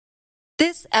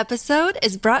This episode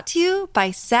is brought to you by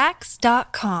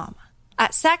Sax.com.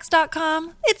 At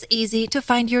Sax.com, it's easy to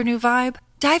find your new vibe.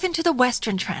 Dive into the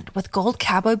Western trend with gold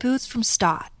cowboy boots from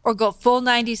Stott, or go full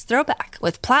 90s throwback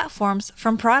with platforms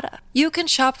from Prada. You can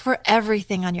shop for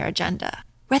everything on your agenda,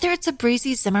 whether it's a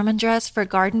breezy Zimmermann dress for a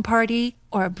garden party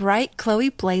or a bright Chloe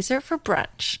blazer for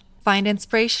brunch. Find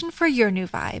inspiration for your new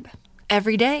vibe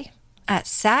every day at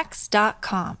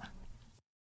Sax.com.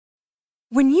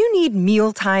 When you need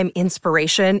mealtime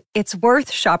inspiration, it's worth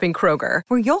shopping Kroger,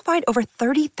 where you'll find over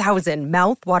 30,000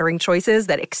 mouth-watering choices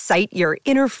that excite your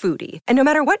inner foodie. And no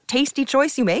matter what tasty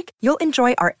choice you make, you'll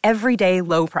enjoy our everyday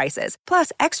low prices,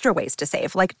 plus extra ways to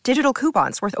save, like digital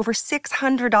coupons worth over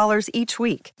 $600 each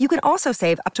week. You can also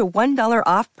save up to $1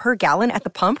 off per gallon at the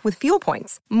pump with fuel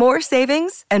points. More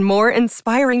savings and more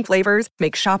inspiring flavors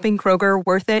make shopping Kroger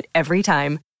worth it every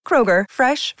time. Kroger,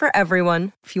 fresh for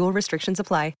everyone. Fuel restrictions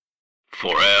apply.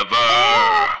 Forever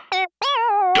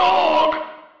Dog.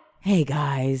 Hey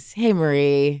guys. Hey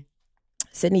Marie.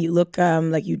 Sydney, you look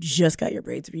like you just got your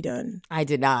braids redone. I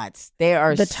did not. They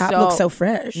are the top looks so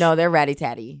fresh. No, they're ratty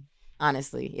tatty.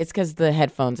 Honestly, it's because the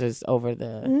headphones is over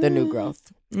the new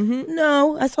growth. Mm-hmm.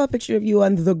 No, I saw a picture of you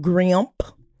on the Gramp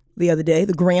the other day.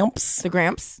 The Gramps. The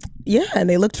Gramps. Yeah, and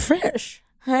they looked fresh.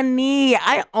 Honey,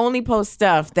 I only post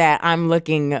stuff that I'm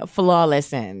looking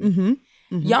flawless in. Mm-hmm.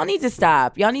 Mm-hmm. Y'all need to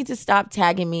stop. Y'all need to stop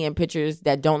tagging me in pictures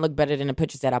that don't look better than the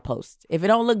pictures that I post. If it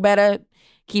don't look better,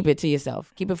 keep it to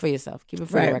yourself. Keep it for yourself. Keep it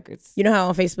for your records. You know how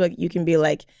on Facebook you can be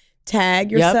like,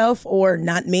 tag yourself or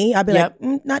not me? I'll be like,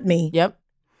 not me. Yep.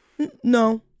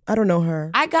 No, I don't know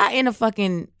her. I got in a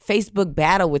fucking Facebook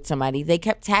battle with somebody. They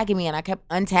kept tagging me and I kept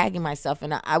untagging myself.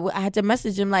 And I had to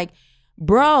message them like,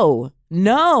 bro,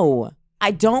 no. I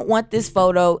don't want this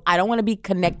photo. I don't want to be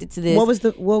connected to this. What was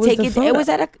the photo?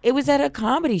 It was at a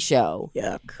comedy show.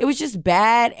 Yuck. It was just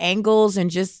bad angles and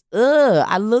just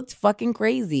I looked fucking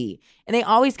crazy. And they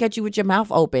always catch you with your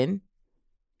mouth open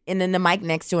and then the mic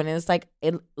next to it. And it's like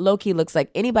it low key looks like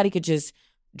anybody could just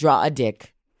draw a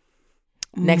dick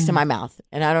next to my mouth.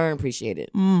 And I don't appreciate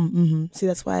it. Mm-hmm. See,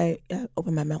 that's why I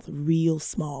open my mouth real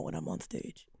small when I'm on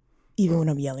stage. Even when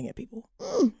I'm yelling at people.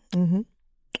 Mm-hmm.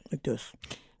 Like this.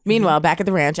 Meanwhile, back at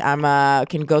the ranch, I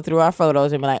can go through our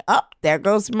photos and be like, oh, there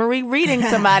goes Marie reading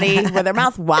somebody with her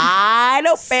mouth wide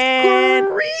open.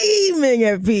 Screaming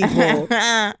at people.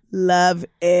 Love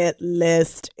it,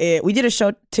 list it. We did a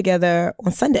show together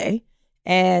on Sunday,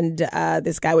 and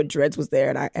this guy with dreads was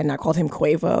there, and I called him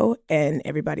Quavo, and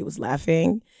everybody was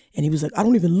laughing. And he was like, I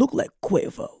don't even look like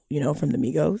Quavo, from the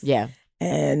Migos. Yeah.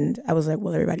 And I was like,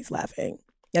 well, everybody's laughing.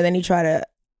 And then he tried to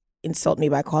insult me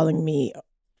by calling me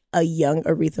a young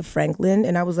Aretha Franklin,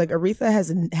 and I was like,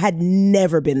 Aretha had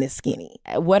never been this skinny.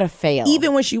 What a fail.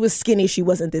 Even when she was skinny, she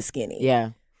wasn't this skinny. Yeah.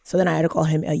 So then I had to call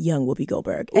him a young Whoopi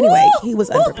Goldberg. Anyway, he was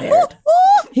unprepared.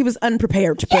 He was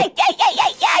unprepared to put...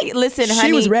 Yeah. Listen, honey.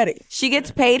 She was ready. She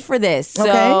gets paid for this.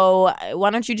 So why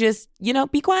don't you just,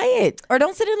 be quiet? Or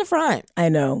don't sit in the front. I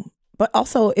know. But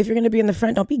also, if you're going to be in the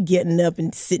front, don't be getting up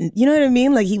and sitting. You know what I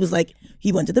mean? Like, he was like,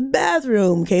 he went to the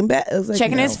bathroom, came back. I was like,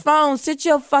 checking his phone. Sit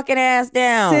your fucking ass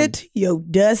down. Sit your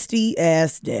dusty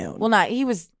ass down. Well, he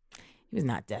was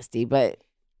not dusty, but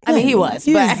I mean, he was.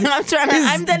 But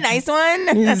I'm the nice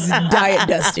one. He's diet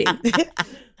dusty.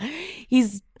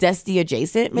 He's dusty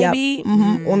adjacent, maybe? Yep.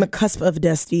 Mm-hmm. On the cusp of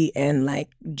dusty and like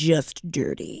just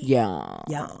dirty. Yeah.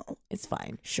 It's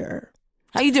fine. Sure.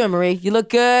 How you doing, Marie? You look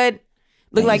good.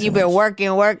 Look like you've been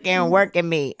working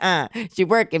me. She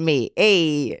working me.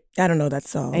 Hey. I don't know that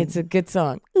song. It's a good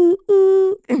song. Ooh,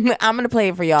 ooh. I'm going to play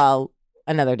it for y'all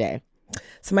another day.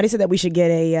 Somebody said that we should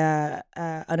get a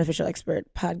unofficial expert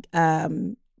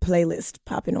playlist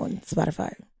popping on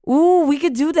Spotify. Ooh, we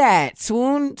could do that.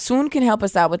 Swoon can help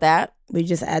us out with that. We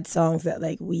just add songs that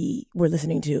like we're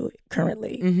listening to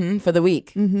currently. Mm-hmm, for the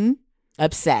week. Mm-hmm.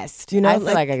 Obsessed. I feel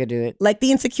like I could do it. Like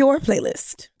the Insecure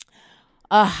playlist.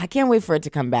 I can't wait for it to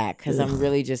come back because I'm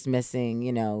really just missing,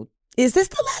 Is this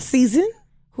the last season?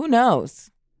 Who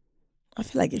knows? I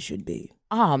feel like it should be.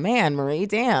 Oh, man, Marie,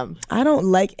 damn. I don't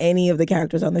like any of the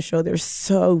characters on the show. They're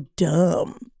so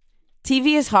dumb.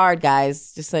 TV is hard,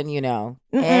 guys, just letting you know.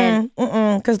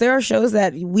 Because there are shows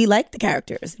that we like the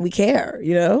characters. We care,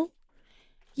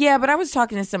 Yeah, but I was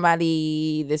talking to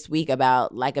somebody this week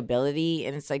about likability,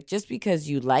 and it's like just because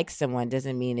you like someone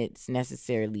doesn't mean it's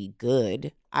necessarily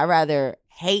good. I rather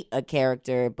hate a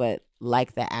character but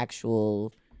like the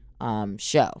actual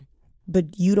show.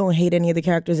 But you don't hate any of the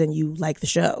characters and you like the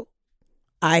show.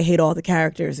 I hate all the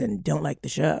characters and don't like the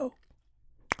show.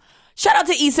 Shout out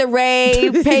to Issa Rae,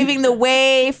 paving the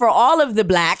way for all of the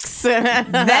blacks.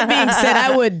 That being said,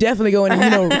 I would definitely go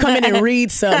and come in and read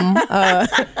some.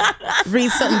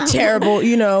 read something terrible,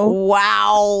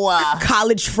 Wow.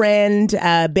 college friend,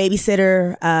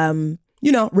 babysitter,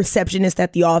 receptionist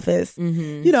at the office.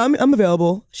 I'm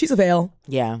available. She's available.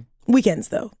 Yeah. Weekends,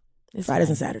 though. It's Fridays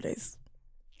fine. and Saturdays.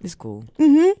 It's cool.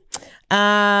 Sydney,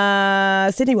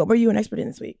 what were you an expert in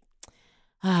this week?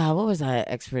 What was I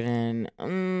expert in?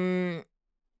 I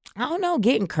don't know,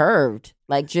 getting curved.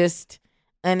 Like just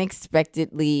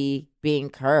unexpectedly being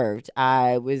curved.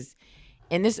 I was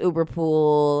in this Uber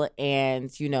pool and,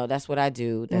 that's what I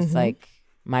do. That's like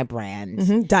my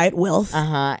brand. Diet Wealth.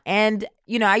 And,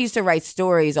 I used to write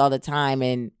stories all the time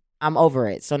and I'm over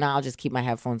it. So now I'll just keep my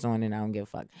headphones on and I don't give a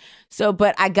fuck. So,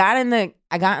 but I got in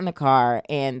the car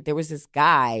and there was this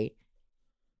guy,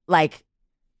 like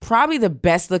probably the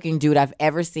best looking dude I've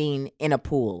ever seen in a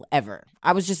pool ever.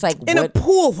 I was just like, in a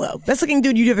pool though? Best looking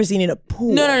dude you've ever seen in a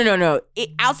pool? No.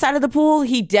 Outside of the pool,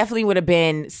 he definitely would have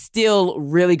been still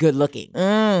really good looking.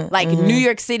 Like New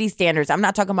York City standards. I'm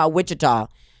not talking about Wichita.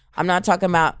 I'm not talking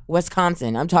about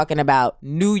Wisconsin. I'm talking about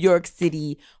New York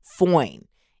City foin.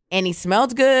 And he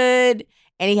smelled good.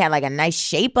 And he had like a nice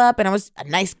shape up and a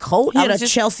nice coat. He had a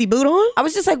Chelsea boot on? I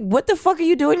was just like, what the fuck are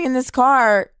you doing in this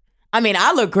car? I mean,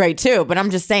 I look great too, but I'm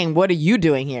just saying, what are you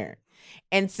doing here?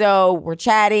 And so we're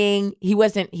chatting. He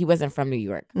wasn't from New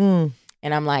York. And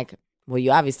I'm like, well,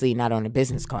 you obviously not on a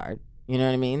business card. You know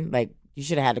what I mean? Like, you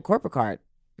should have had a corporate card,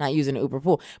 not using an Uber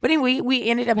pool. But anyway, we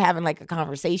ended up having like a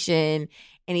conversation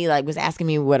and he like was asking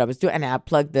me what I was doing. And I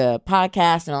plugged the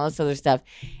podcast and all this other stuff.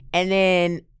 And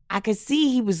then I could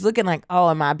see he was looking like, oh,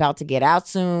 am I about to get out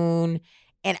soon?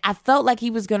 And I felt like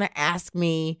he was going to ask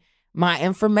me my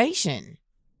information.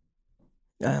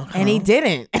 And he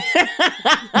didn't.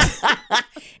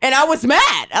 And I was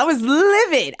mad. I was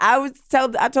livid. I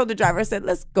told the driver, I said,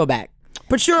 let's go back.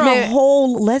 But you're a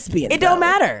whole lesbian. It don't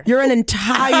matter. You're an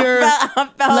entire, I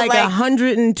felt like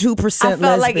 102% I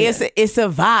felt like it's a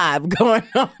vibe going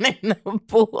on in the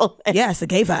pool. Yeah, it's a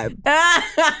gay vibe.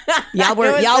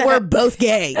 y'all were both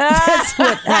gay. That's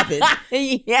what happened.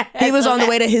 Yeah, he was on the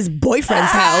way to his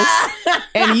boyfriend's house,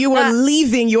 and you were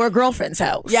leaving your girlfriend's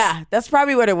house. Yeah, that's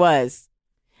probably what it was.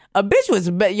 A bitch was,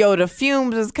 the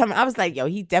fumes was coming. I was like,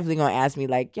 he definitely gonna ask me,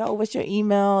 like, what's your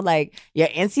email? Like,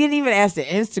 and she didn't even ask the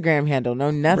Instagram handle,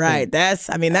 no nothing. Right, that's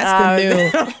the new,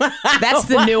 that's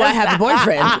the new I have a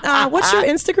boyfriend. What's your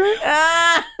Instagram?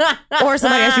 Or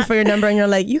somebody asks you for your number and you're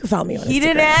like, you can follow me on Instagram. He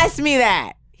didn't ask me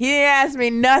that. He didn't ask me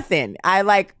nothing.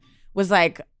 I was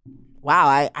like,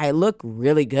 wow, I look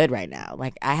really good right now.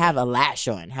 Like, I have a lash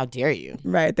on. How dare you?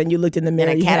 Right. Then you looked in the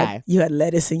mirror. You had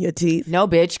lettuce in your teeth. No,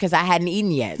 bitch, because I hadn't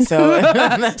eaten yet. So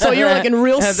so you're looking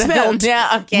real svelte.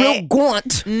 Yeah, okay. Real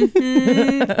gaunt.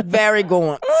 Very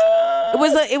gaunt.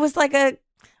 It was like I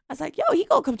was like, he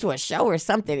gonna come to a show or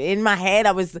something. In my head,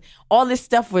 all this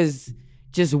stuff was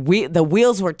just, the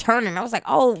wheels were turning. I was like,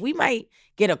 oh, we might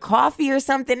get a coffee or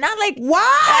something. Not like,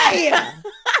 why?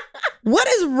 What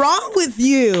is wrong with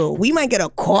you? We might get a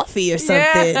coffee or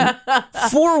something. Yeah.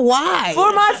 For why?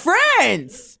 For my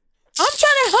friends. I'm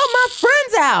trying to help my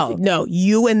friends out. No,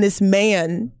 you and this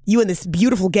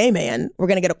beautiful gay man, we're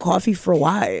going to get a coffee for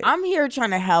why? I'm here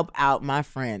trying to help out my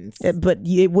friends. But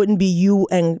it wouldn't be you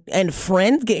and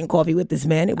friends getting coffee with this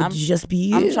man. It would just be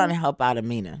you. I'm trying to help out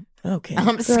Amina. Okay.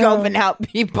 I'm scoping out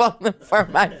people for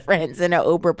my friends in an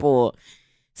Uber pool.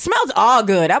 Smells all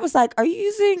good. I was like, are you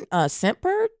using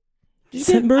Scentbird?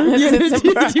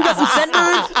 Scentbird? You got some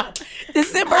Scentbird? The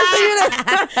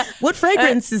Scentbird. What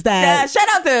fragrance is that? Yeah, shout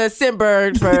out to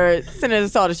Scentbird for sending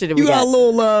us all the shit that we got. You got a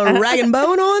little rag and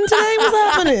bone on today? What's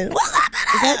happening?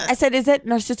 I said, is that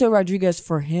Narciso Rodriguez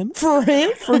for him? For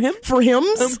him? For him? For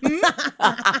hims?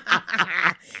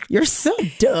 You're so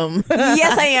dumb.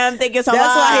 Yes, I am. Thank you so much.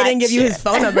 That's why he didn't give you his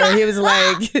phone number.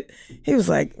 He was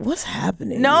like, what's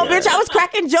happening? No, bitch, I was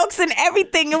cracking jokes and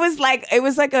everything. It was like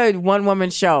a one-woman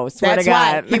show. Swear to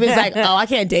God. He was like, oh, I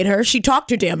can't date her. She talked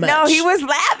too damn much. No, he was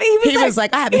laughing. He was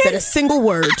like, I haven't said a single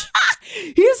word.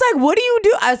 He was like, what do you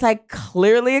do? I was like,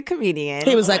 clearly a comedian.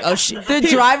 He was like, oh shit. The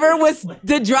driver was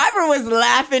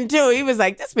laughing too. He was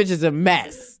like, this bitch is a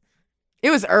mess. It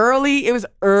was early.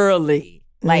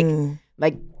 Like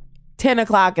 10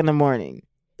 o'clock in the morning.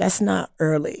 That's not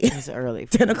early. It's early.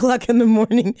 10 o'clock in the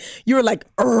morning. You were like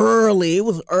early. It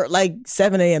was like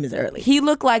 7 a.m. is early. He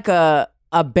looked like a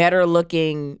better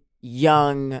looking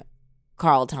young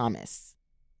Carl Thomas.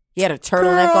 He had a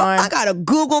turtleneck on. I gotta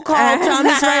Google Carl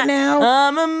Thomas right now.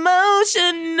 I'm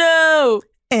emotional.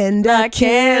 And I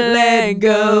can't let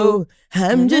go.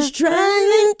 I'm just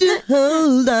trying to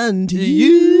hold on to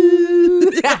you.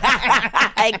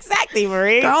 Exactly,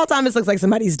 Marie. Carl Thomas looks like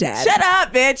somebody's dad. Shut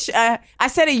up, bitch. I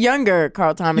said a younger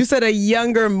Carl Thomas. You said a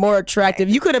younger, more attractive.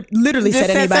 You could have literally Just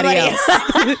said said anybody else.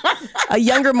 A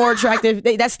younger, more attractive.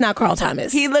 That's not Carl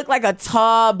Thomas. He looked like a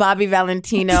tall Bobby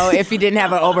Valentino if he didn't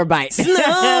have an overbite. Slow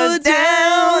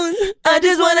down. I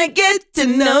just want to get to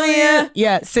know you.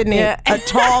 Yeah, Sydney. Yeah. A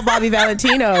tall Bobby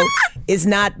Valentino is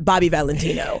not Bobby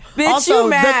Valentino. Bitch, also, you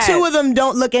mad. the two of them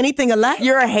don't look anything alike.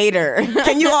 You're a hater.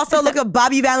 Can you also look at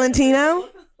Bobby Valentino?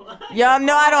 Y'all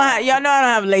know I don't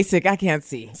have LASIK. I can't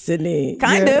see. Sydney.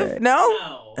 Kind of.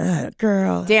 No?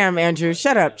 Girl. Damn, Andrew.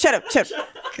 Shut up. Shut up,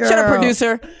 Girl.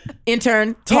 producer.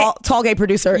 Intern. Tall gay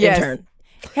producer, Yes. intern.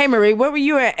 Hey, Marie, what were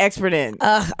you an expert in?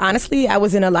 Honestly, I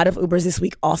was in a lot of Ubers this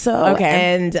week also. Okay.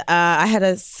 And I had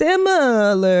a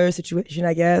similar situation,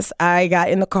 I guess. I got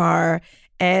in the car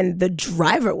and the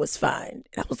driver was fine.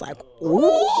 And I was like,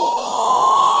 ooh.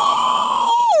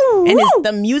 And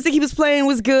the music he was playing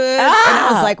was good. And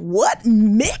I was like, what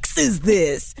mix is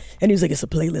this? And he was like, it's a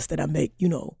playlist that I make,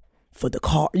 for the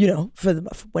car, for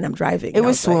when I'm driving. It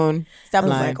was Swoon. Like, Stop I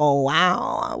was lying. like, oh,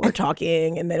 wow. We're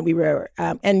talking. And then we were,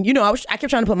 I kept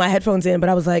trying to put my headphones in, but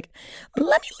I was like,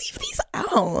 let me leave these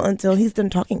out until he's done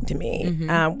talking to me.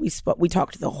 Mm-hmm. We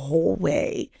talked the whole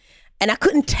way. And I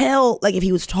couldn't tell, like, if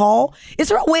he was tall. Is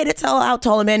there a way to tell how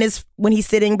tall a man is when he's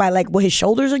sitting by, like, what his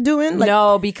shoulders are doing? Like,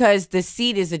 no, because the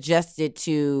seat is adjusted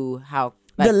to how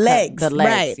the legs. The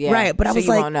legs, right. But I was you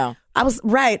like, won't know. I was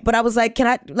right. But I was like, can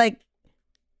I, like,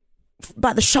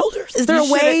 by the shoulders? Is there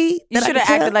a way? You should have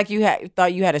acted like you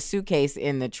thought you had a suitcase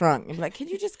in the trunk and be like, "Can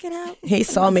you just get out?" He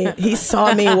saw me. He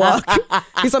saw me walk.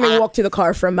 He saw me walk to the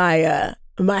car from my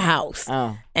house.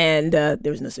 Oh. And there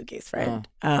was no suitcase, right?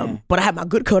 But I had my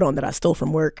good coat on that I stole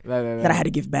from work that I had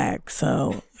to give back.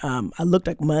 So I looked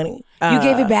like money. You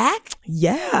gave it back?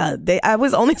 Yeah. I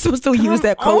was only supposed to use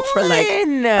that coat for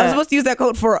I was supposed to use that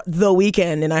coat for the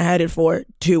weekend, and I had it for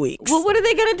 2 weeks. Well, what are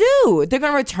they going to do? They're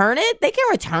going to return it? They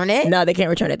can't return it. No, they can't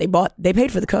return it. They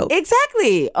paid for the coat.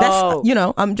 Exactly. That's,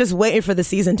 I'm just waiting for the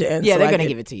season to end. Yeah, so they're going to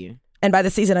give it to you. And by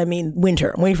the season, I mean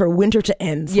winter. I'm waiting for winter to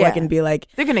end so I can be like,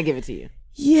 they're going to give it to you.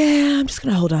 Yeah, I'm just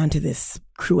going to hold on to this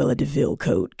Cruella de Vil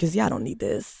coat because y'all don't need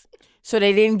this. So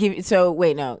they didn't give so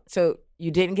wait, no. So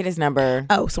you didn't get his number.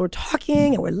 Oh, so we're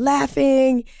talking and we're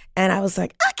laughing. And I was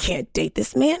like, I can't date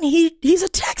this man. He's a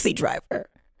taxi driver.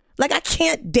 Like, I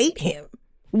can't date him.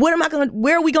 Where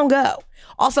are we going to go?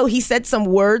 Also, he said some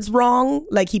words wrong.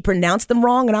 Like, he pronounced them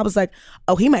wrong. And I was like,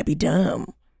 oh, he might be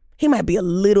dumb. He might be a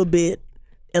little bit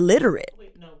illiterate.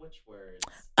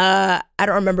 I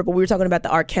don't remember, but we were talking about the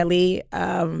R. Kelly.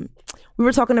 We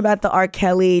were talking about the R.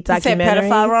 Kelly documentary. You said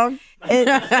pedophile wrong?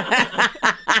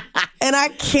 And I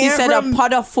can't. He said a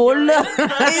pedophile.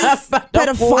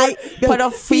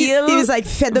 Pedophile. He was like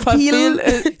pedophile.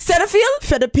 Cetaphil?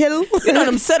 Pedophile. You know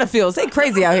them Cetaphils. They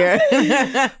crazy out here.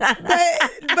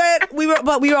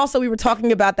 but we were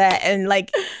talking about that, and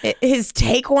like his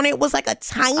take on it was like a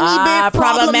tiny bit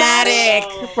problematic.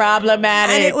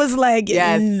 And it was like,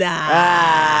 nah.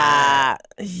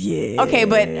 Yeah. Okay,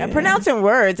 but pronouncing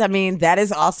words, I mean, that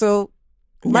is also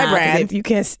my brand. If you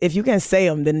can't say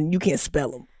them, then you can't spell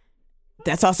them.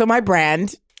 That's also my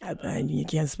brand. You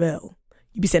can't spell.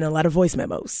 You be sending a lot of voice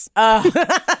memos.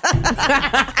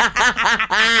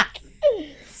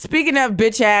 Speaking of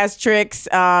bitch ass tricks,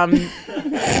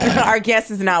 our guest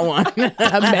is not one.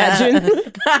 Imagine.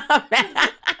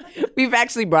 We've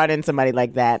actually brought in somebody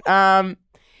like that.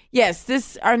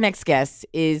 Yes, our next guest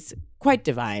is quite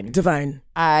divine. Divine.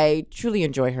 I truly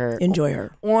enjoy her.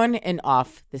 On and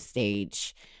off the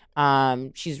stage.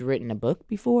 She's written a book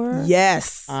before.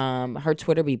 Yes. Her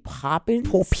Twitter be popping.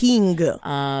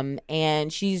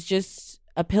 And she's just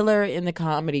a pillar in the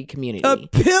comedy community.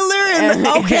 Okay.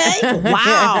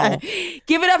 Wow.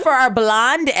 Give it up for our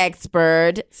blonde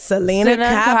expert, Selena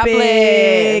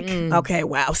Coppock. Okay,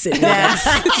 wow. Sitting down.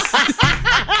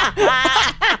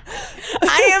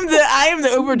 I am the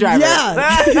Uber driver.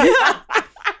 Yeah.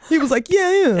 He was like,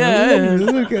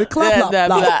 yeah. Clap,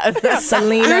 blah.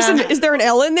 Selena. Is there an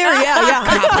L in there? Yeah.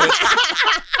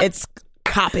 Coppock. It's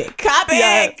Coppock.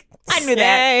 Yeah. I knew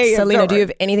that. Selena, do you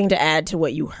have anything to add to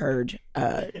what you heard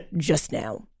just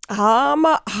now?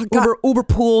 Uber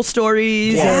pool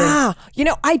stories. Yeah.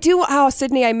 I do. Oh,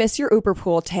 Sydney, I miss your Uber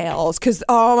pool tales because,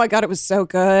 oh my God, it was so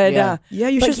good. Yeah,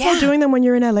 you should start doing them when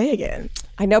you're in LA again.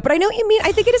 I know, but I know what you mean.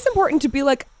 I think it is important to be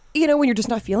like, when you're just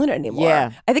not feeling it anymore.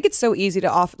 Yeah. I think it's so easy to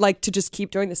to just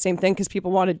keep doing the same thing because people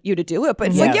wanted you to do it. But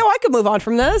it's like, I could move on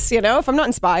from this, if I'm not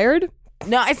inspired.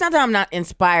 No, it's not that I'm not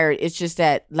inspired. It's just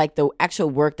that like the actual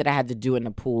work that I had to do in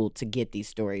the pool to get these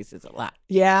stories is a lot.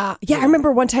 Yeah. I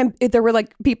remember one time there were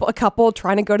like a couple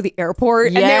trying to go to the airport,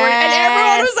 and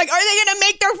everyone was like, "Are they going to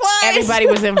make their flight?" Everybody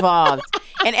was involved,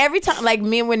 and every time, like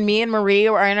when me and Marie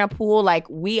were in a pool, like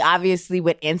we obviously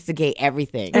would instigate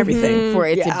everything for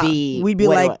it to be. We'd be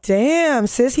like, "Damn,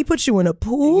 sis, he put you in a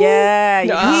pool.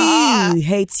 Yeah, he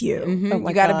hates you. Mm-hmm.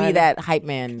 You got to be that hype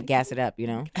man, gas it up, you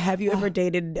know." Have you ever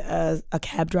dated a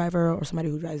cab driver or somebody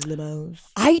who drives limos?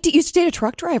 I used to date a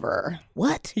truck driver.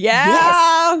 What? Yeah.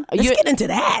 Yes. Let's get into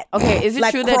that. Okay, is it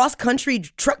like true that cross country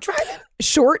truck driving?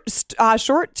 Short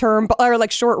term, or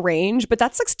like short range, but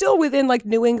that's like still within like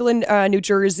New England, New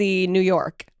Jersey, New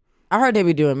York. I heard they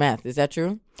be doing meth. Is that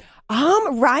true?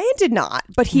 Ryan did not,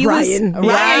 but he Ryan was.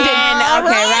 Ryan did.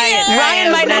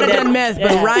 Ryan might not have done meth,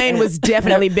 but Ryan was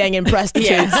definitely banging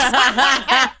prostitutes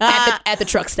at the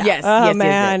truck stop. Yes. Oh yes,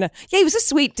 man, yes. yeah, he was a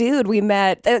sweet dude. We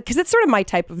met because it's sort of my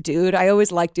type of dude. I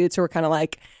always like dudes who are kind of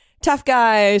like tough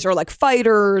guys or like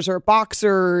fighters or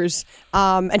boxers.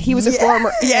 And he was a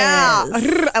former, and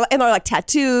they're like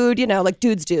tattooed, you know, like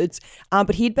dudes.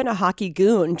 But he'd been a hockey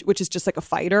goon, which is just like a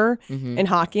fighter in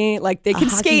hockey. Like they can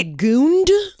skate. Goon,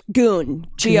 Goon,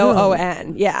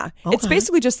 Goon. Yeah. Okay. It's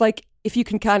basically just like if you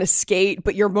can kind of skate,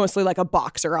 but you're mostly like a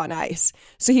boxer on ice.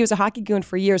 So he was a hockey goon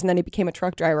for years, and then he became a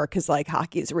truck driver because like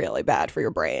hockey is really bad for your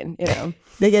brain, you know.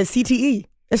 They get CTE.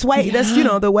 That's white. Yeah. That's, you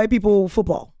know, the white people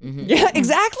football. Mm-hmm. Yeah,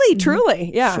 exactly.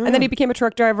 Truly. Yeah. Sure. And then he became a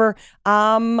truck driver.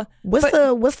 What's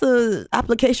the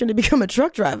application to become a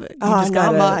truck driver? Not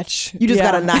much. You just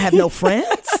gotta not have no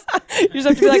friends. You just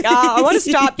have to be like, I want to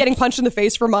stop getting punched in the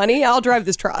face for money. I'll drive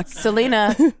this truck.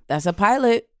 Selena, that's a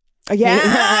pilot. Yeah.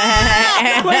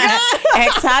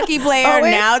 Ex-hockey player,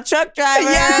 now truck driver.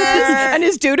 Yes. And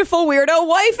his dutiful weirdo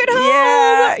wife at home.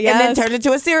 Yeah. Yes. And then turned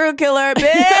into a serial killer, bitch.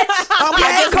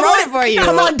 I just wrote it for you.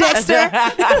 Come on, Dexter.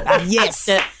 Yes.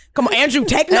 Come on, Andrew,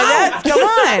 take notes. Come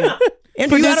on.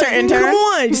 Andrew, Producer, intern. Come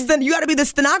on. You got to be the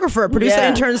stenographer. Producer,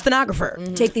 intern, stenographer.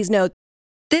 Mm-hmm. Take these notes.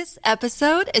 This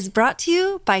episode is brought to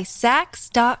you by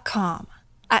Sax.com.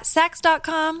 At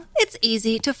Sax.com, it's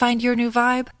easy to find your new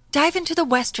vibe. Dive into the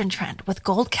Western trend with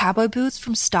gold cowboy boots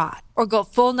from Stott, or go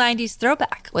full 90s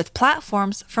throwback with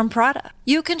platforms from Prada.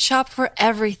 You can shop for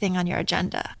everything on your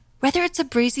agenda, whether it's a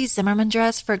breezy Zimmermann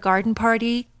dress for a garden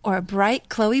party or a bright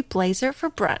Chloe blazer for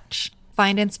brunch.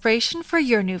 Find inspiration for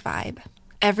your new vibe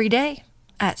every day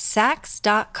at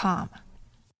Sax.com.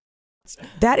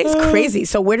 That is crazy.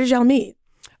 So where did y'all meet?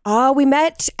 We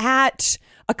met at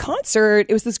a concert.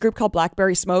 It was this group called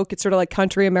Blackberry Smoke. It's sort of like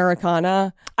country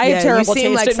Americana. I have terrible you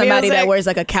seem taste like in somebody music. that wears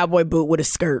like a cowboy boot with a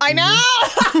skirt. I know.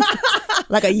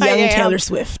 Like a young Taylor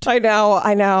Swift. I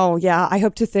know. Yeah, I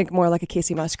hope to think more like a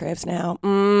Casey Musgraves now.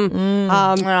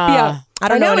 Yeah. I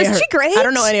don't know. Isn't she great? I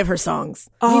don't know any of her songs.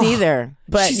 Me neither.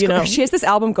 But She's you know, she has this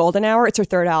album Golden Hour. It's her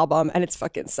third album, and it's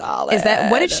fucking solid. is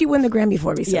that what did she win the Grammy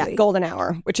for recently? Yeah, Golden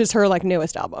Hour, which is her like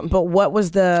newest album. But what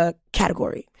was the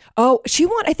category? Oh, she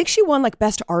won. I think she won like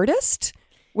Best Artist,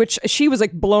 which she was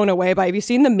like blown away by. Have you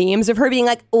seen the memes of her being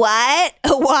like, "What?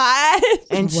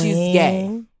 And she's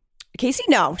gay. Casey?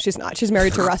 No, she's not. She's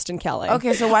married to Rustin Kelly.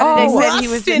 Okay, so why did they say he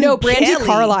was in Brandy Kelly.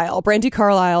 Carlisle. Brandy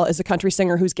Carlisle is a country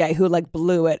singer who's gay who like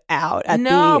blew it out at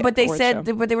but they award said,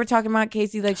 show. but they were talking about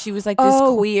Casey like she was like this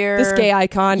queer, this gay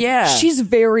icon. Yeah, she's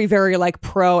very, very like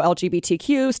pro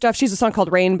LGBTQ stuff. She's a song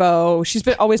called Rainbow. She's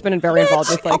always been very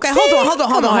involved with like. Okay,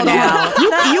 hold on now.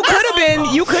 You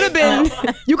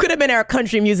could have been our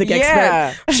country music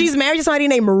expert. She's married to somebody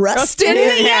named Rustin.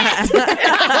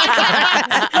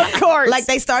 Of course. Like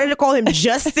they started to call him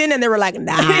Justin, and they were like,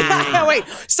 nah. Wait,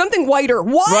 something whiter.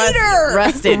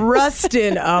 Rustin.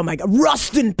 Oh my God,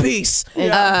 Rustin Peace.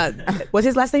 What's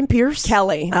his last name? Pierce.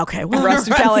 Kelly. Okay, well,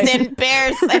 Rustin Kelly. Rustin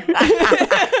Pierce.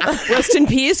 Rest in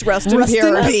peace. Rustin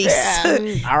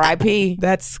Pierce. R.I.P.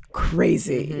 That's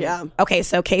crazy. Mm-hmm. Yeah. Okay,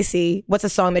 so Casey, what's a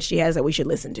song that she has that we should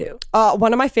listen to?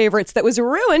 One of my favorites that was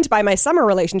ruined by my summer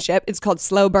relationship. It's called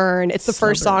Slow Burn. It's the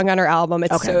first song on her album.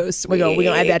 It's so sweet. We're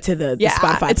gonna add that to the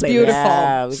Spotify it's playlist. beautiful.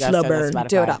 Yeah, we got Slow Burn.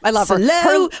 Do it up. I love her.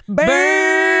 Slow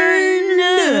burn.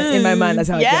 In my mind, that's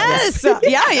how it Yes. goes.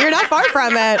 Yeah, you're not far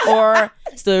from it. Or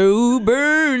slow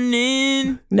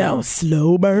burning. No,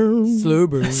 slow burn. Slow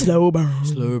burn. Slow burn.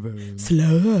 Slow burn.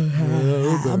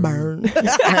 Slow burn.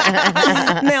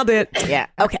 Nailed it. Yeah.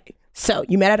 Okay. So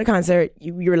you met at a concert.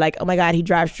 You were like, oh my God, he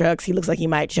drives trucks. He looks like he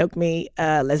might choke me.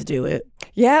 Let's do it.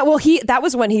 Yeah, well, that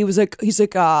was when he was like, we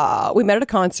met at a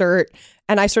concert,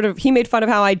 and he made fun of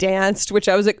how I danced, which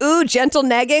I was like, ooh, gentle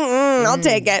negging, I'll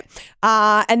take it.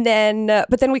 But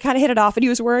then we kind of hit it off, and he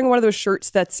was wearing one of those shirts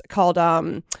that's called,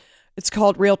 it's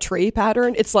called Real Tree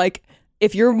Pattern. It's like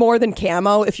if you're more than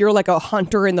camo, if you're like a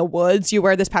hunter in the woods, you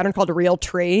wear this pattern called a real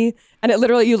tree. And it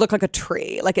literally, you look like a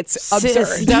tree. Like it's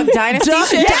absurd. Duck Dynasty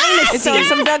shit? Dynasty. It's on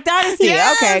some Duck Dynasty.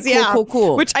 Yes, Okay,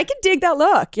 cool. Which I can dig that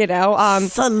look, you know.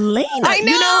 Selena. I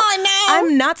know.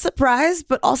 I'm not surprised,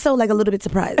 but also like a little bit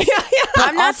surprised. But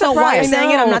I'm not Also, while you're surprised.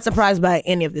 saying it, I'm not surprised by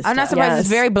any of this I'm not stuff. surprised. It's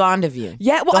very blonde of you.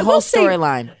 Yeah, well, the I whole will say,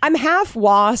 storyline. I'm half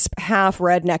wasp, half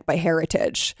redneck by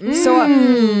heritage.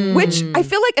 So, which I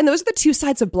feel like, and those are the two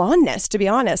sides of blondness, to be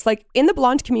honest. Like in the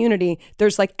blonde community,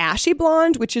 there's like ashy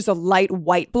blonde, which is a light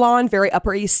white blonde, very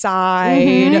Upper East Side,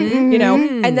 you know,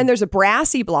 and then there's a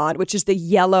brassy blonde, which is the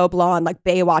yellow blonde, like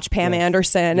Baywatch Pam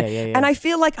Anderson. And I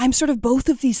feel like I'm sort of both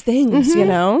of these things, you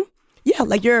know? Yeah,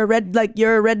 like you're a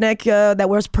redneck that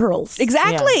wears pearls.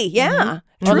 Exactly. Yeah.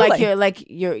 Or Truly.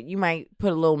 you might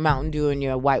put a little Mountain Dew in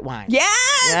your white wine.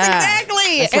 Yes, Yeah.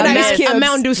 exactly. That's And what ice it is. cubes. A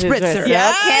Mountain Dew spritzer.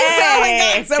 Yes. Okay. Oh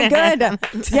my God, so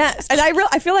good. Yes. And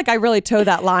I feel like I really toe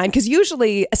that line because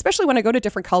usually, especially when I go to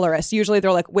different colorists, usually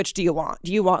they're like, which do you want?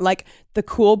 Do you want like the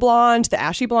cool blonde, the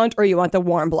ashy blonde, or you want the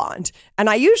warm blonde? And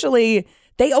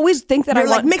they always think that You're I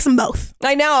like, want mix them both.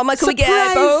 I know. I'm like, can we get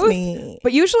Surprise both? me.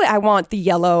 But usually I want the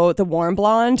yellow, the warm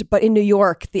blonde. But in New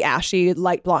York, the ashy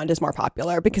light blonde is more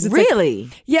popular because it's Really?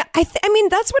 Like, yeah, I mean,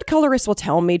 that's what colorists will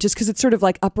tell me just because it's sort of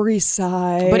like Upper East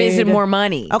Side. But is it more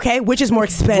money? Okay, which is more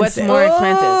expensive? What's more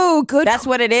expensive? Oh, good. That's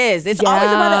what it is. It's always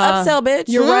about the upsell, bitch.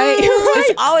 You're right. You're right.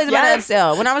 It's always about Yes. the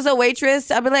upsell. When I was a waitress,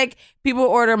 I'd be like, people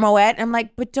order Moet. I'm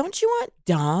like, but don't you want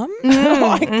Dom? Oh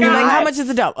my And they're like, how much is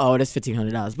the Dom? Oh, that's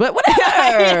 $1,500. But whatever.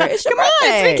 It's your Come on,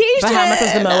 birthday. it's vacation. But how much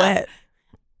is the Moet?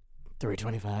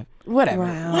 $325. Whatever.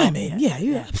 Wow. I mean, yeah,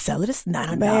 you upsell it. It's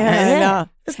 $900. Man.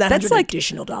 It's $900 That's like-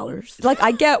 additional dollars. Like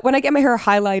when I get my hair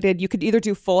highlighted, you could either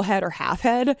do full head or half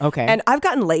head. Okay. And I've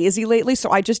gotten lazy lately, so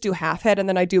I just do half head and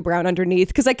then I do brown underneath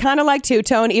because I kind of like two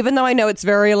tone, even though I know it's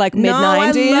very like mid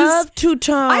 90s. No, I love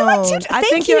two-tone. I like two-tone. I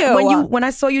Thank think you. when I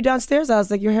saw you downstairs, I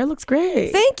was like, your hair looks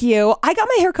great. Thank you. I got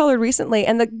my hair colored recently,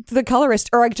 and the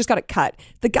colorist, or I just got it cut.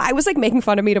 The guy was like making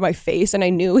fun of me to my face, and I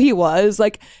knew he was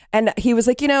like, and he was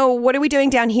like, what are we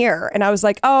doing down here? And I was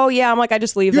like, oh yeah. I'm like, I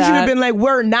just leave You that. should have been like,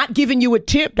 we're not giving you a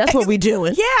tip. That's what we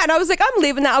doing. Yeah, and I was like, I'm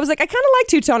leaving that. I was like, I kind of like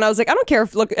two tone. I was like, I don't care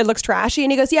if it looks trashy.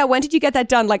 And he goes, yeah, when did you get that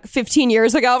done? Like 15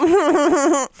 years ago.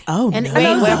 Oh, And no.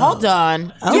 wait, hold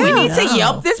on. Oh, Do we need to no.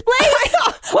 Yelp this place?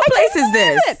 What place is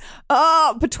this?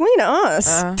 Between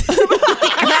us.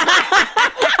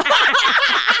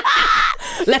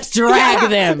 Let's drag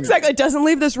them. Exactly. It doesn't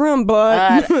leave this room,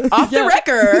 but Off the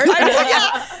record.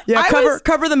 Yeah, I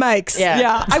cover the mics.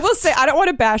 yeah, I will say I don't want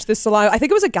to bash this salon. I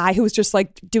think it was a guy who was just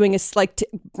like doing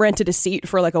rented a seat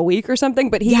for like a week or something,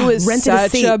 but he was rented a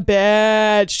such seat. a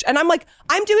bitch. And I'm like,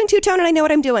 I'm doing two tone and I know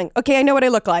what I'm doing. Okay, I know what I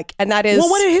look like, and that is Well,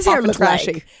 what did his hair often look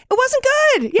trashy. like? It wasn't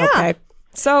good. Yeah. Okay.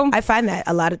 So I find that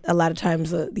a lot of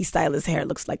times these stylists' hair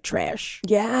looks like trash.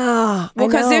 yeah, Well,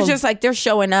 because they're they're just like, they're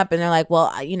showing up and they're like, well,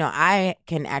 I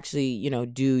can actually,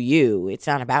 do you. It's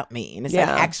not about me. And it's like,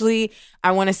 Yeah. actually,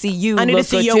 I want to see you. I need to look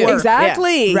see good your too. work.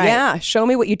 exactly. Yeah, right. Yeah, show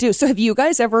me what you do. So have you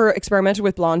guys ever experimented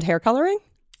with blonde hair coloring?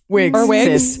 Wigs. Or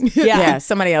wigs? sis. Yeah. Yeah,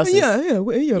 somebody else's.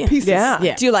 Yeah, pieces.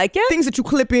 Yeah. Do you like it? Things that you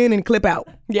clip in and clip out.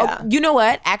 Yeah. Oh, you know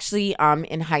what? Actually,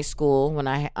 in high school, when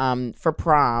I for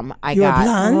prom, I You're got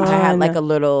blonde? I had like a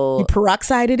little You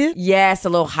peroxided it. yes, a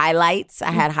little highlights.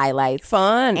 I had highlights.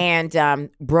 Fun. And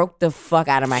broke the fuck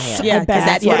out of my hair. Yeah, because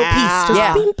that little piece just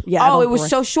Yeah. beep. Yeah, Oh, don't it was worry.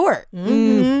 so short.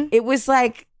 It was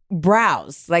like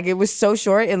brows. Like it was so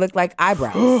short, it looked like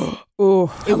eyebrows.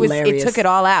 Ooh. It was. It Hilarious. took it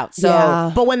all out. So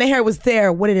Yeah. But when the hair was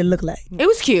there, what did it look like? it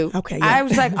was cute. Okay, yeah. I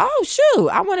was like, oh shoot,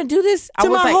 I want to do this. I To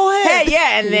was my like, whole head. hey,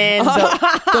 yeah. And then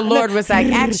the Lord was like,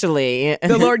 actually,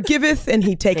 The Lord giveth and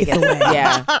he taketh away.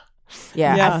 yeah.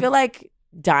 Yeah. I feel like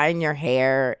dyeing your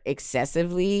hair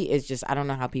excessively is just, I don't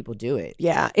know how people do it.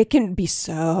 Yeah, it can be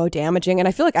so damaging. And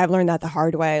I feel like I've learned that the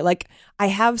hard way. Like, I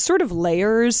have sort of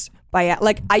layers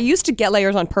I used to get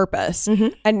layers on purpose,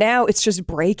 and now it's just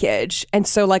breakage. And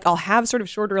so, like, I'll have sort of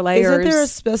shorter layers.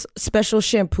 Isn't there a special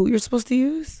shampoo you're supposed to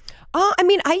use? I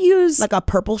mean, I use Like a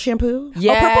purple shampoo?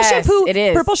 Yes, purple shampoo. it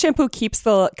is. Purple shampoo keeps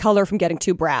the color from getting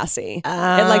too brassy. It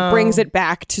like brings it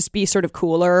back to be sort of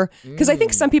cooler. Because I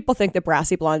think some people think that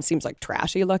brassy blonde seems like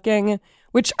trashy looking,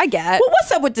 which I get. Well,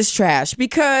 what's up with this trash?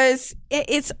 Because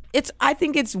it's. I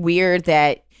think it's weird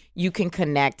that you can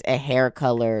connect a hair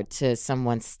color to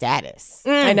someone's status.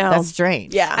 I know. That's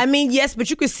strange. Yeah. I mean, yes, but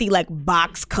you could see like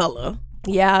box color.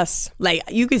 Yes. Like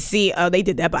you could see, they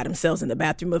did that by themselves in the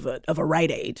bathroom of a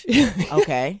Rite Aid.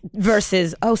 Okay.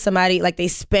 Versus, somebody like they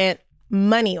spent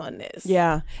money on this.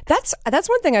 Yeah. That's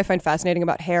one thing I find fascinating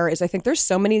about hair is I think there's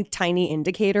so many tiny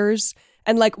indicators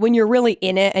And like when you're really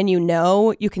in it and you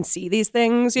can see these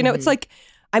things, it's like,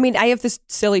 I mean, I have this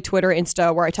silly Twitter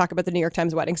Insta where I talk about the New York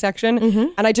Times wedding section,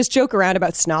 and I just joke around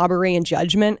about snobbery and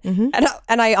judgment,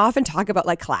 and I often talk about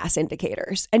like class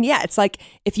indicators. And yeah, it's like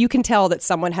if you can tell that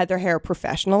someone had their hair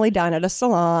professionally done at a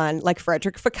salon, like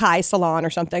Frederick Fekkai salon or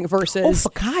something, versus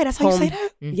Fekkai, that's how you say that?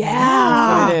 Yeah,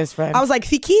 That's what it is, friend. I was like,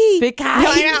 Fiki. Fekkai.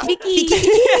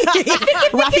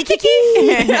 Rafi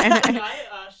Kiki.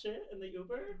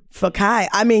 Fekkai.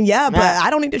 I mean, yeah, but I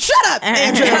don't need to. Shut up,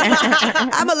 Andrew.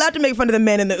 I'm allowed to make fun of the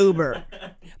men in the Uber.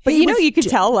 But you can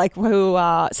tell like who.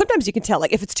 Sometimes you can tell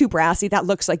like if it's too brassy, that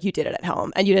looks like you did it at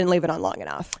home and you didn't leave it on long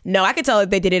enough. No, I could tell if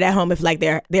they did it at home if like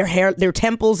their hair, their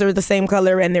temples are the same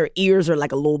color and their ears are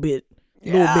like a little bit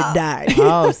dyed.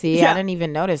 Oh, see, I didn't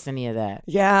even notice any of that.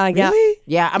 Yeah, Really?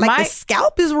 Yeah, Like the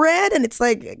scalp is red and it's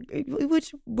like,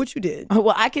 what you did?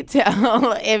 Well, I could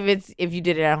tell if you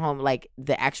did it at home, like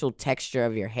the actual texture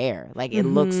of your hair, like it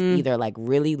looks either like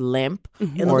really limp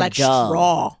It or looked like dull.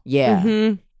 straw.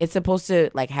 Yeah, it's supposed to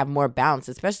like have more bounce,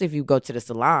 especially if you go to the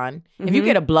salon. If you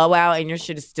get a blowout and your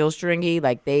shit is still stringy,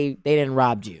 like they didn't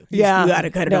robbed you. Yeah, you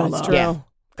gotta cut it all off. True. Yeah.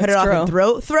 Cut it off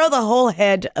and throw the whole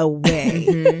head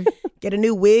away. Get a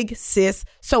new wig, sis.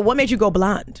 So what made you go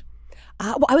blonde?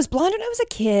 Well, I was blonde when I was a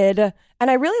kid, and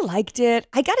I really liked it.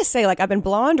 I gotta say, like, I've been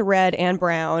blonde, red, and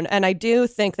brown, and I do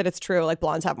think that it's true. Like,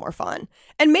 blondes have more fun,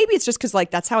 and maybe it's just because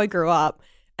like that's how I grew up.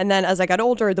 And then as I got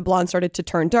older, the blonde started to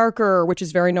turn darker, which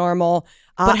is very normal.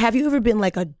 But have you ever been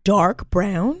like a dark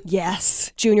brown?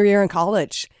 Yes, junior year in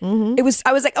college. I was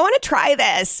like, I want to try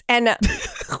this, and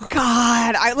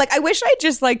God, I wish I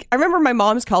just like. I remember my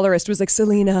mom's colorist was like,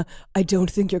 Selena, I don't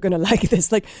think you're gonna like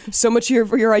this. Like, so much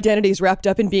of your identity is wrapped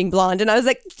up in being blonde, and I was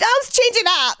like, let's change it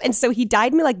up. And so he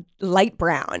dyed me like light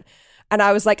brown. And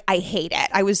I was like, I hate it.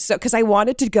 I was so, because I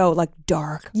wanted to go like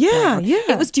dark. Yeah, brown. yeah.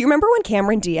 It was, do you remember when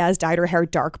Cameron Diaz dyed her hair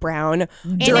dark brown?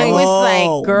 And it was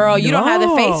like, girl, you don't have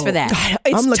the face for that.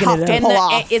 It's I'm looking tough it to up. pull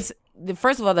off. It's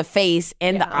first of all the face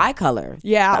and the eye color.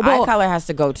 Yeah, the well, eye color has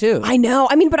to go too. I know.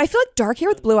 I mean, but I feel like dark hair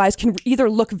with blue eyes can either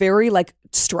look very like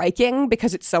striking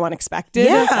because it's so unexpected.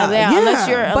 Yeah, unless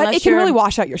you're, But it can really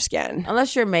wash out your skin.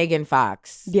 Unless you're Megan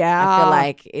Fox. Yeah. I feel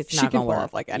like it's She not can gonna pull work.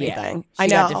 off like anything. Yeah. I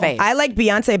She got know. the face. I like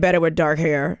Beyonce better with dark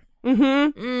hair.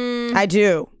 I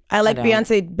do. I like don't.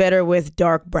 Beyonce better with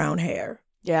dark brown hair.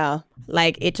 Yeah.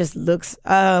 Like it just looks.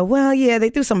 Well, yeah, they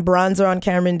threw some bronzer on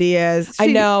Cameron Diaz. I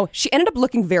know. She ended up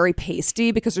looking very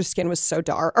pasty because her skin was so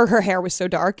dark, or her hair was so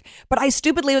dark. But I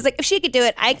stupidly was like, if she could do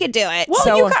it, I could do it. Well,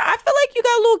 so, I feel like you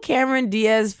got little Cameron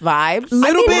Diaz vibes.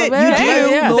 Little bit, you do.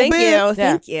 Yeah. Little Thank bit. you.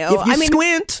 Thank you. If you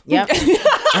squint, Yep.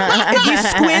 if you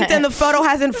squint and the photo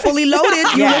hasn't fully loaded,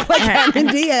 you look like Cameron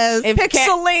Diaz. If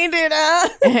Pixelated.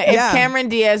 If Yeah. Cameron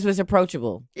Diaz was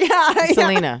approachable, Yeah.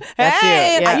 Selena, that's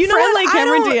Hey, you. Yeah. You know Friendly what?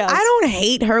 Cameron Diaz. I don't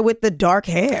hate her with the dark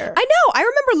hair. I know. I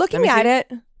remember looking me at see.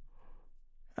 it.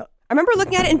 I remember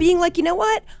looking at it and being like, you know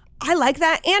what? I like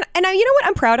that. And you know what?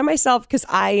 I'm proud of myself because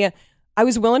I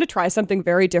was willing to try something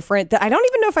very different that I don't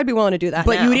even know if I'd be willing to do that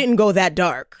But now. you didn't go that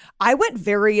dark. I went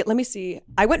very, let me see.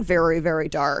 I went very, very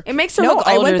dark. It makes her No, look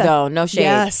I older went that- though. No shade.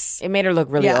 Yes. It made her look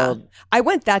really old. I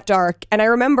went that dark. And I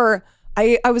remember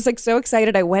I was like so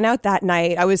excited. I went out that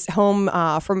night. I was home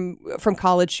from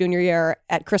college junior year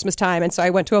at Christmas time. And so I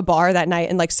went to a bar that night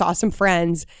and like saw some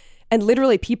friends. And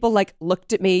literally people like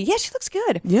looked at me. Yeah, she looks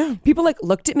good. Yeah. People like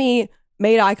looked at me,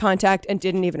 made eye contact, and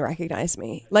didn't even recognize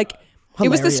me. Like it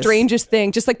was the Hilarious. strangest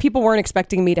thing. Just like people weren't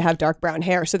expecting me to have dark brown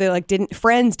hair. So they like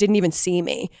friends didn't even see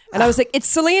me. And I was like, it's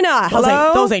Selena.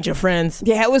 Hello? Those ain't your friends.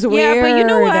 Yeah, it was weird. Yeah, but you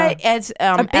know what? As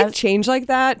A big change like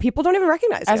that, people don't even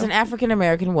recognize as you. an African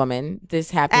American woman,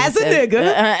 this happens. As a nigga.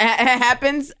 It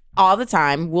happens all the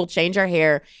time. We'll change our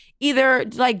hair either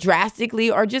like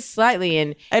drastically or just slightly,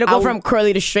 and It'll go from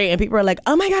curly to straight, and people are like,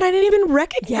 "Oh my god, I didn't even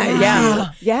recognize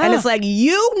you." Yeah. And it's like,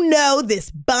 you know, this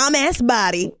bomb ass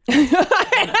body.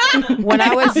 when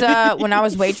I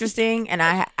was waitressing and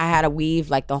I had a weave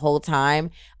like the whole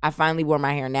time. I finally wore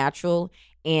my hair natural,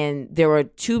 and there were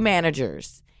two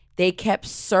managers. They kept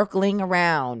circling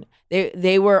around.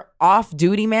 They were off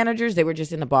duty managers. They were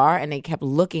just in the bar, and they kept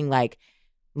looking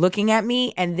at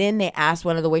me. And then they asked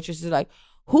one of the waitresses like,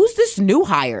 who's this new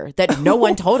hire that no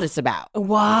one told us about?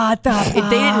 What the fuck?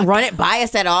 They didn't run it by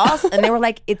us at all. And they were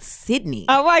like, it's Sydney.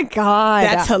 Oh my God.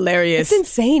 That's hilarious. It's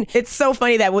insane. It's so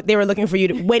funny that they were looking for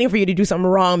you, waiting for you to do something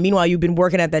wrong. Meanwhile, you've been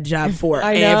working at that job forever.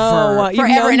 I know. You've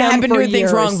Forever, known and them I've been for doing things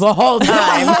years. wrong the whole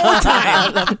time.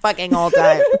 The fucking whole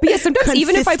time. But yeah, sometimes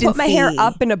even if I put my hair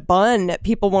Consistency. up in a bun,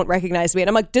 people won't recognize me. And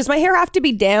I'm like, does my hair have to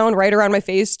be down right around my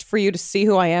face for you to see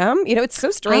who I am? You know, it's so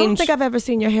I strange. don't think I've ever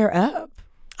seen your hair up.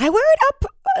 I wear it up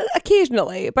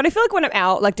Occasionally, but I feel like when I'm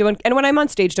out, like and when I'm on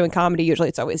stage doing comedy, usually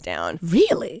it's always down.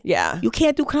 Really? Yeah. You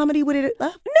can't do comedy with it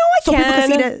up? No, I so can.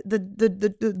 So people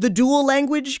can see the dual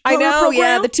language I know, program?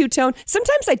 yeah, the two-tone.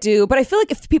 Sometimes I do, but I feel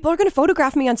like if people are going to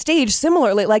photograph me on stage,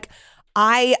 similarly, like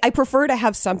I prefer to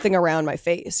have something around my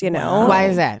face, you know? Why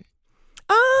is that?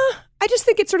 I just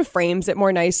think it sort of frames it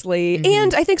more nicely.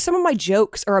 And I think some of my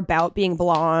jokes are about being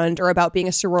blonde or about being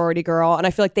a sorority girl. And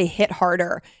I feel like they hit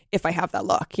harder if I have that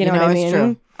look. You know what I mean? It's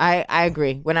true. I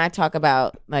agree. When I talk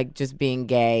about like just being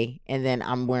gay and then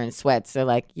I'm wearing sweats, they're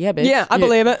like, yeah, bitch. Yeah, I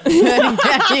believe it.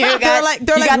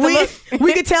 they're like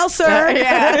we could tell, sir.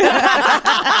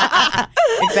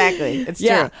 Exactly. It's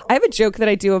yeah. true. I have a joke that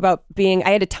I do about I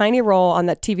had a tiny role on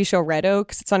that TV show Red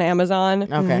Oaks. It's on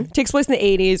Amazon. Okay. It takes place in the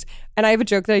 80s. And I have a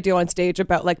joke that I do on stage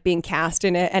about like being cast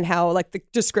in it and how like the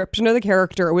description of the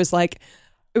character was like,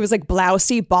 it was like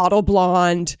blousy, bottle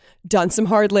blonde, done some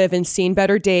hard living, seen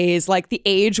better days. Like the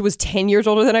age was 10 years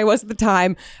older than I was at the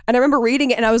time. And I remember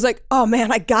reading it and I was like, oh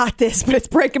man, I got this, but it's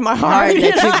breaking my heart.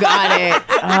 That you got it.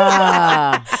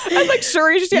 I'm like, sure.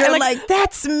 You're like,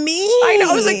 that's me. I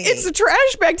know. I was like, it's a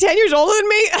trash bag 10 years older than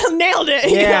me. I nailed it.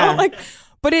 Yeah. You know? Like,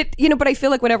 but but I feel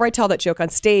like whenever I tell that joke on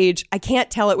stage, I can't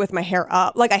tell it with my hair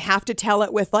up. Like I have to tell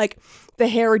it with like the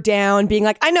hair down, being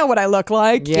like, I know what I look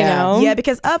like, you know? Yeah,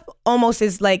 because up almost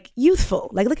is like youthful.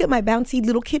 Like, look at my bouncy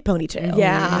little kid ponytail.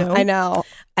 Yeah, you know? I know.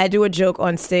 I do a joke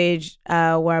on stage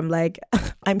where I'm like,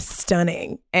 I'm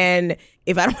stunning. And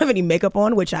if I don't have any makeup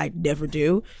on, which I never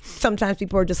do, sometimes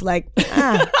people are just like,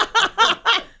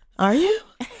 are you?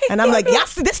 And I'm like,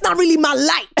 yes, that's not really my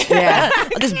light. Yeah.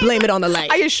 I'll just blame it on the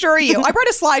light. I assure you. I brought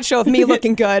a slideshow of me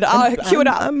looking good. I'll cue it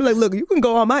up. I'm like, look, you can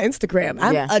go on my Instagram.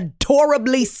 I'm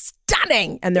adorably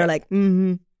stunning. And they're like,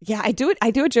 Yeah, I do it.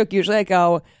 I do a joke usually. I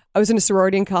go, I was in a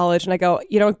sorority in college and I go,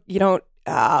 you don't,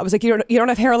 I was like, you don't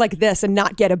have hair like this and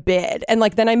not get a bid. And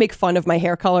like, then I make fun of my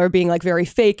hair color being like very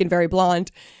fake and very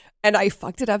blonde. And I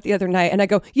fucked it up the other night and I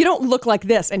go, you don't look like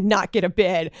this and not get a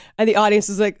bid. And the audience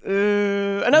was like,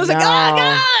 and I was like,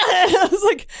 I was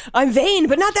like, I'm vain,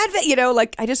 but not that vain. You know,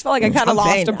 like I just felt like I kind of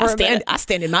lost him for a minute. I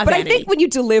stand in my But vanity. I think when you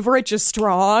deliver it just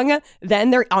strong, then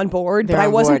they're on board. They're but I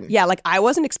on wasn't, board. like I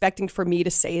wasn't expecting for me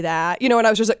to say that, you know, and I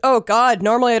was just like, oh God,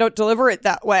 normally I don't deliver it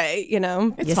that way, you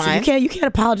know? It's Yeah, so fine. you can't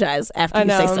apologize after I you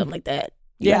say know. something like that.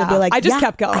 You Yeah. gotta be like, I just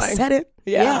kept going. I said it.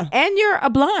 Yeah. And you're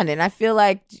a blonde, and I feel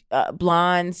like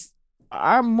blondes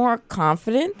are more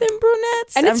confident than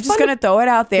brunettes. And I'm it's just fun- gonna throw it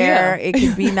out there. Yeah. It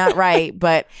could be not right,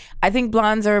 but I think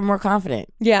blondes are more confident.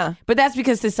 Yeah. But that's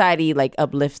because society like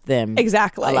uplifts them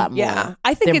Exactly. a lot more Yeah.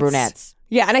 I think than it's brunettes.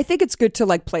 Yeah, and I think it's good to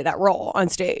like play that role on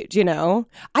stage, you know?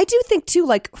 I do think too,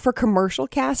 like for commercial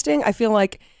casting, I feel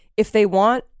like if they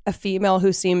want a female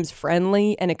who seems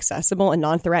friendly and accessible and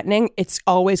non-threatening, it's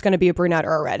always going to be a brunette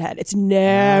or a redhead. It's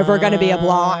never going to be a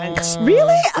blonde.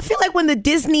 Really? I feel like when the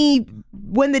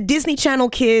Disney Channel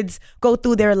kids go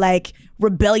through their like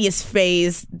rebellious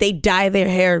phase, they dye their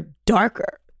hair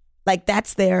darker. Like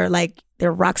that's their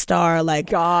rock star,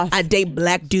 like Goth. I date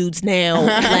black dudes now,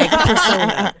 like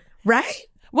persona. Right?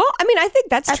 Well, I mean, I think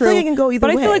that's I true. feel like it can go either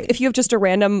but I feel way. like if you have just a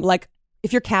random, like,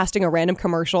 if you're casting a random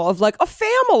commercial of like a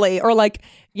family or like,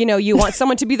 you know, you want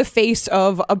someone to be the face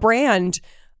of a brand,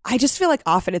 I just feel like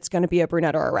often it's going to be a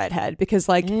brunette or a redhead because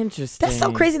like, Interesting. That's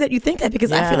so crazy that you think that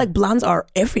because I Yeah. feel like blondes are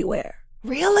everywhere.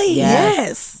 really?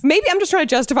 Yes. Maybe I'm just trying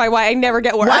to justify why I never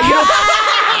get work.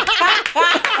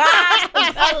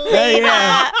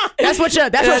 Yeah. That's what your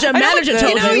manager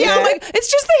told You know, you. yeah, I'm like,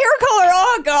 it's just the hair color.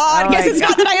 Oh God, Oh guess my it's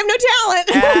not that I have no talent.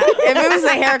 If it was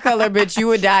a hair color, bitch, you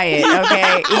would dye it,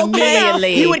 okay?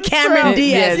 Immediately. You would Cameron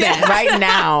Diaz. Yes, right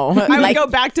now. I would go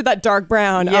back to that dark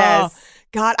brown. Yes. Oh,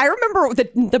 God, I remember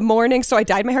the morning. So I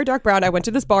dyed my hair dark brown. I went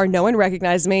to this bar. No one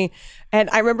recognized me. And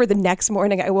I remember the next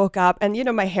morning I woke up and, you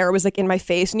know, my hair was like in my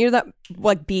face. And you know that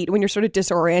like beat when you're sort of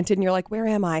disoriented and you're like, where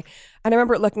am I? And I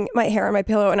remember looking at my hair on my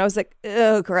pillow and I was like,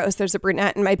 oh, gross. There's a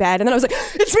brunette in my bed. And then I was like,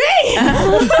 it's me.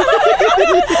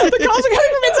 The calls are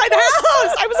coming from inside the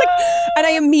house. I was like, and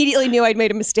I immediately knew I'd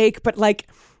made a mistake. But like,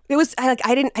 it was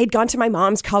I'd gone to my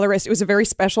mom's colorist. It was a very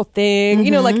special thing.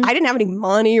 You know, like I didn't have any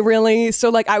money really. So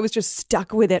like I was just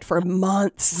stuck with it for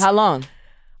months. How long?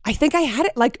 I think I had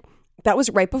it like that was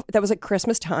right before, that was like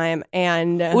Christmas time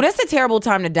and Well, that's a terrible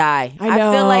time to die. I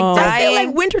know. feel like I feel dying.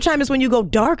 like wintertime is when you go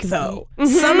dark though.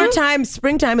 Summertime,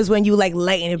 springtime is when you like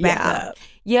lighten it back up.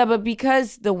 Yeah, but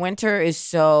because the winter is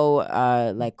so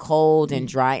like cold and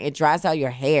dry, it dries out your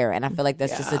hair, and I feel like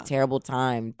that's just a terrible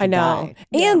time to I know.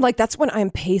 dye. And like that's when I'm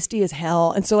pasty as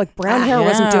hell. And so like brown hair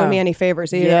wasn't doing me any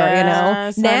favors either, you know?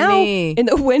 Yes, Now honey. in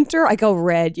the winter I go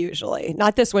red usually.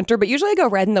 Not this winter, but usually I go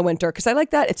red in the winter because I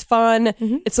like that. It's fun.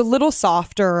 It's a little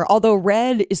softer, although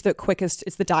red is the quickest,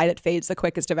 it's the dye that fades the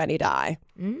quickest of any dye.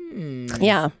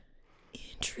 Yeah.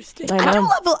 Interesting. I I know.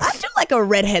 do like a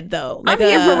redhead though. Like I'm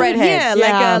here for redheads.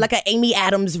 Yeah, like a Amy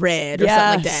Adams red or something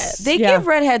like that. They give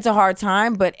redheads a hard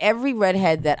time, but every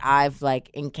redhead that I've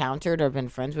like encountered or been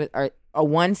friends with are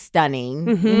one stunning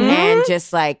and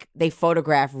just like they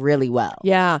photograph really well.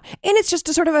 Yeah. And it's just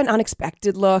a sort of an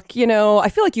unexpected look, you know. I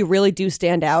feel like you really do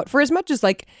stand out. For as much as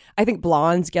like I think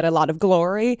blondes get a lot of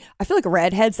glory, I feel like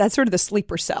redheads, that's sort of the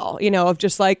sleeper cell, you know, of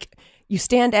just like you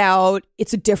stand out,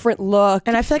 it's a different look.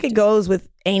 And I feel like it goes with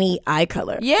any eye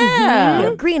color. Yeah. You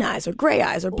know, green eyes or gray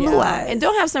eyes or blue eyes. And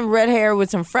don't have some red hair with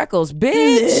some freckles.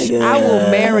 Bitch, I will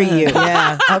marry you.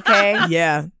 Yeah. Okay?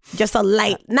 Yeah. Just a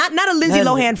light, not a Lindsay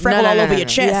Lohan freckle all over your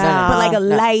chest, Yeah. but like a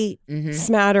light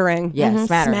Smattering. Yeah,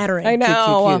 smattering. smattering. I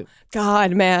know. cute.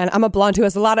 God, man, I'm a blonde who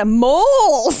has a lot of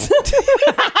moles.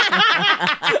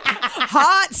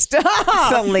 Hot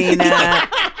stuff.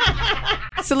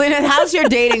 Selena, how's your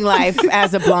dating life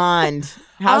as a blonde?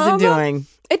 How's it doing?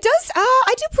 It does.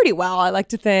 I do pretty well, I like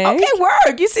to think. Okay,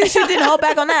 work. You see, she didn't hold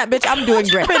back on that. Bitch, I'm doing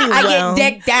great. I well.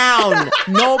 get dick down.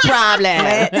 No problem.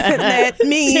 Let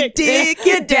me dig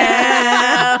you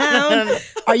down.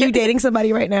 Are you dating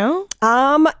somebody right now?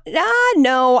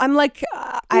 No. I'm like,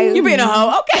 You being a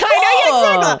hoe. Okay, I know, cool.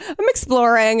 yeah, exactly. I'm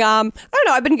exploring. I don't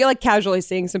know. I've been like casually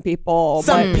seeing some people.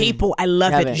 Some people. I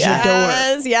love it.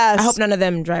 J'adore. Yes. I hope none of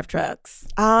them drive trucks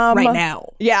right now.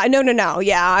 Yeah, no.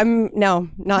 Yeah, I'm no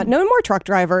more truck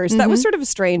drivers. That was sort of a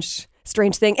strange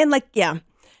thing. And like, yeah,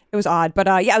 it was odd. But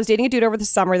I was dating a dude over the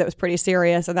summer that was pretty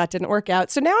serious, and that didn't work out.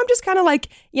 So now I'm just kind of like,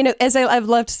 you know, as I've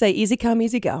loved to say, easy come,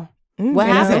 easy go. What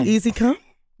happened? Easy come?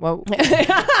 Well,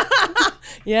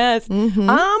 Yes.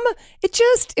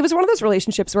 It was one of those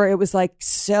relationships where it was like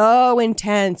so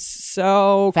intense,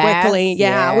 so Fast? quickly.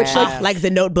 Yeah. Yeah. Which Like the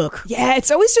Notebook. yeah, it's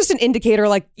always just an indicator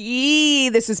like,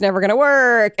 this is never gonna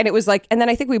work. And it was like, and then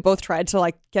I think we both tried to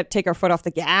like take our foot off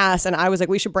the gas, and I was like,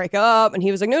 we should break up, and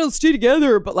he was like, no, let's stay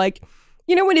together. But like,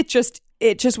 you know, when it just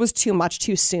was too much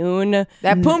too soon.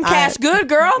 that boom cash good,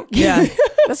 girl. Yeah.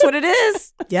 That's what it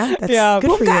is. Yeah. That's good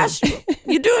Boom for cash. you.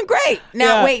 You're doing great.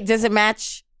 Now, Yeah. wait, does it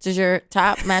match? Does your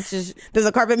top matches? Does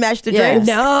a carpet match the Yes. drapes?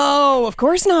 No, of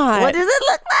course not. What does it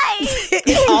look like?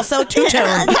 It's also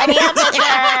two-tone.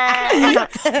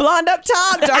 Blonde up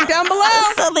top, dark down below.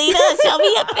 Selena, show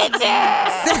me a picture.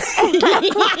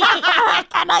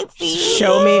 Can I see?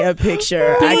 Show me a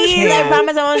picture. Please, I I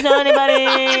promise I won't show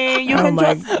anybody. You can my,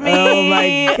 trust me. oh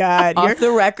my God. Off the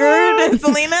record,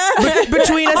 Selena.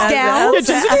 Between us gals.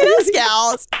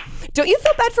 Gals. Don't you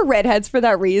feel bad for redheads for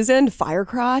that reason? Fire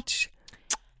crotch.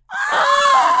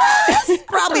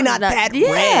 Probably not that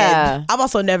Yeah. red. I've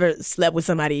also never slept with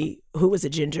somebody who was a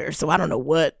ginger, so I don't know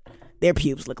what their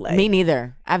pubes look like. Me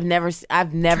neither. I've never.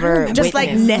 Just like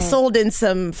witnessed. nestled in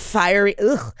some fiery.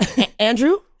 Ugh.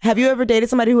 Andrew, have you ever dated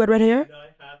somebody who had red hair? No, I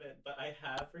haven't, but I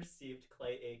have received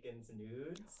Clay Aiken's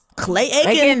nudes. Clay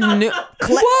Aiken. Aiken knew-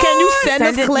 Can you send us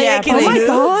Send it- Clay yeah, Aiken's Oh my nudes?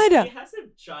 God. He has a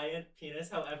giant penis,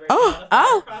 however, Oh, the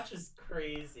fire crotch is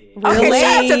crazy. Okay, Really?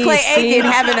 shout out to Clay See?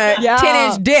 Aiken having a Yeah.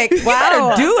 10-inch dick. You Wow.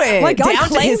 better do it. Oh my God, Down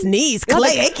Clay- to his knees. Yeah,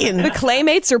 Clay the- Aiken. The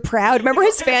Claymates are proud. Remember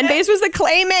his fan base was the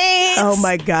Claymates. Oh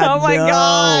my God. Oh my no.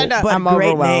 God. But I'm great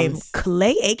overwhelmed. name.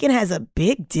 Clay Aiken has a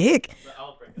big dick.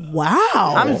 I'll bring it up.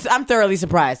 Wow. I'm thoroughly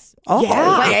surprised. Oh.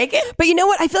 Yeah. Clay Aiken? But you know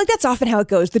what? I feel like that's often how it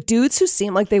goes. The dudes who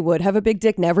seem like they would have a big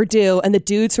dick never do. And the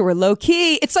dudes who are low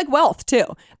key, it's like wealth too.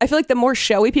 I feel like the more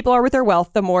showy people are with their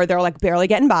wealth, the more they're like barely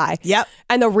getting by. Yep.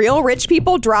 And the real rich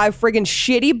people drive friggin'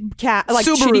 shitty shitty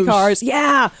Subarus. cars.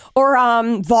 Yeah. Or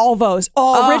Volvos.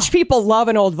 Oh, rich people love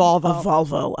an old Volvo. A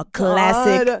Volvo. A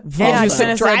classic God. Volvo. Yeah, Andrew so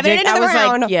sent us driving that dick. it into I the was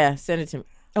ground. like, yeah, send it to me.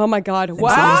 Oh my God.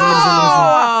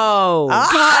 Wow.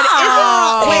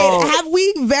 Oh. Wait, have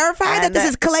we verified that this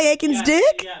is Clay Aiken's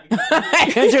dick? Yeah,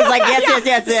 because Andrew's like,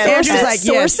 yes. Andrew's like,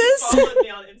 yes. Sources? he followed me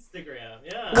on Instagram.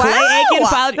 Yeah. Clay Aiken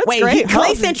filed. That's Wait, great.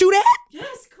 Clay sent you that?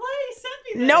 Yes, Clay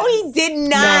sent me No, this. he did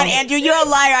not. Andrew, you're a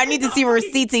liar. I need to see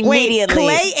receipts Wait, immediately.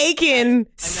 Clay Aiken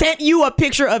sent you a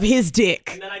picture of his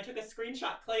dick. And then I took a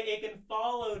screenshot. Clay Aiken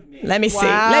followed me. Let me see.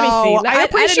 Wow. Let me see. I didn't know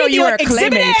appreciate you were a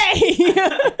Exhibit Claymate.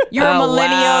 A. You're a Oh,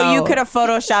 millennial. wow. You could have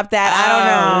photoshopped that. I don't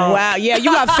know. Wow. Yeah,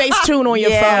 you got Facetune on your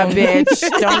Yeah, phone. bitch.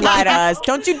 Don't lie to us.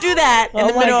 Don't you do that in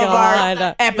the my middle of God.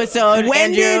 our episode,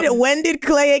 When Andrew. did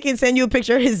Clay Aiken send you a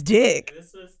picture of his dick?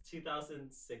 This was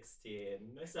 2016.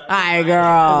 Hi, girl.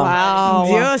 Wow.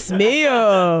 Dios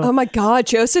mío. Oh my God,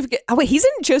 Joseph. Oh wait, he's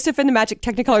in Joseph and the Magic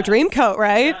Technicolor Dreamcoat,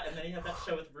 right? Yeah, and then he had that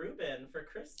show with Ruben for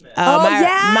Christmas.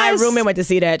 My yes! roommate went to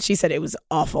see that. She said it was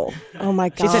awful. Oh my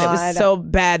God. She said it was so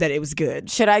bad that it was good.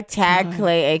 Should I tag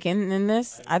Clay Aiken in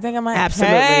this? I think I might.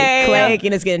 Absolutely. Hey. Clay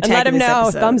Aiken is getting And tagged let in him this know.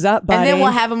 episode. Thumbs up, buddy. And then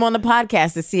we'll have him on the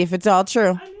podcast to see if it's all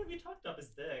true. I mean, we talked up his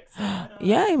dick. So why not?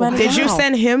 Yeah, he might. Did you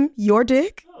send him your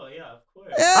dick? Oh, yeah, of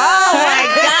course. Oh my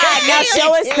God! Now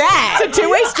show us that. It's a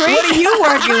two-way street. What are you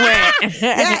working with?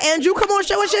 Yeah, Andrew, come on,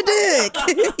 show us your dick.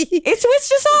 It's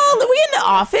just all we in the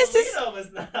office. Selena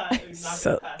was not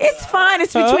So- gonna pass It's out. fine.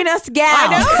 It's between us gals. I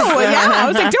know. Yeah. I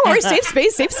was like, don't worry, safe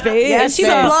space, safe space. Yeah, she's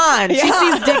a blonde. She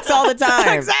sees dicks all the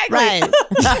time. Exactly. Right.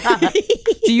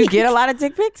 Do you get a lot of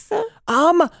dick pics? Though?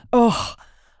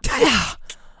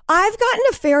 I've gotten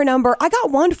a fair number. I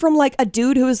got one from like a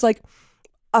dude who was like,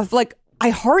 I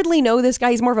hardly know this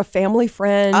guy. He's more of a family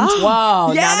friend.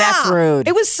 Whoa, now that's rude.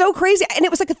 It was so crazy. And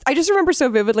it was like, I just remember so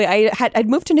vividly. I'd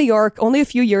moved to New York only a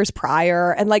few years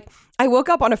prior. And like, I woke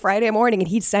up on a Friday morning and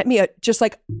he'd sent me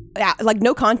like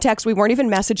no context. We weren't even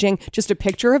messaging, just a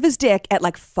picture of his dick at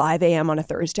like 5 a.m. on a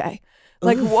Thursday.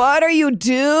 Like, what are you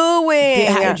doing?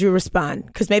 How did you respond?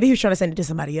 Because maybe he was trying to send it to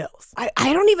somebody else. I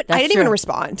didn't even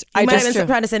respond. I might just have been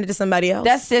trying to send it to somebody else.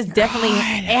 That's just definitely.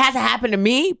 It hasn't happened to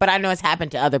me, but I know it's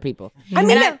happened to other people. I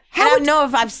mean, and I don't know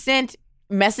if I've sent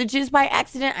messages by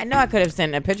accident. I know I could have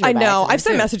sent a picture. I by know. accident, I've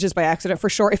sent too. messages by accident for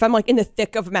sure. If I'm like in the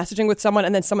thick of messaging with someone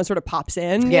and then someone sort of pops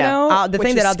in, Yeah. you know? The which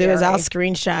thing that I'll do is I'll scary.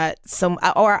 screenshot some,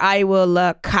 or I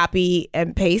will copy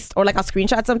and paste, or like I'll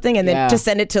screenshot something and then Yeah. just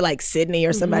send it to like Sydney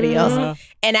or somebody else,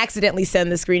 and accidentally send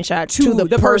the screenshot to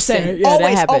the person. Yeah, that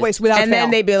always, happens. always, without And fail.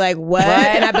 then they'd be like, "What?"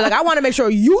 And I'd be like, "I want to make sure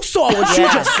you saw what you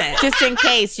Yeah. just said, Just in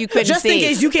case you couldn't just see. in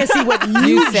case you can't see what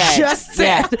you said. just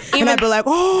said." Yeah. And I'd be like,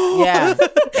 "Oh, Yeah,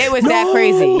 it was that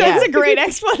crazy. That's Yeah. a great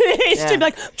explanation. Yeah.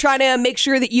 Like trying to make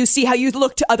sure that you see how you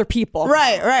look to other people.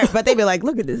 right." But they'd be like,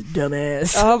 "Look at this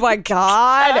dumbass." Oh my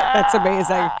God. That's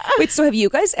amazing. Wait, so have you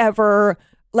guys ever,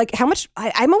 like, how much?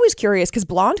 I'm always curious because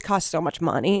blonde costs so much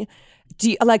money. Do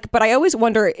you, like, but I always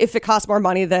wonder if it costs more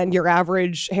money than your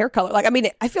average hair color. Like, I mean,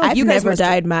 I feel like I've you guys never must-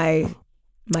 dyed my.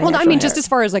 Well, no, I natural mean, just hair. as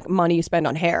far as like money you spend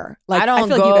on hair. Like, I don't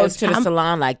feel like you go guys, to the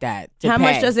salon like that. How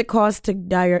much does it cost to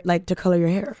dye your, like, to color your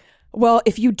hair? Well,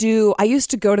 if you do, I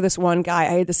used to go to this one guy.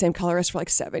 I had the same colorist for like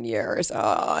 7 years.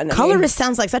 Oh, and then Colorist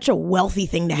sounds like such a wealthy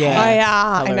thing to Yeah. have. Oh,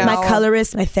 yeah, I know. My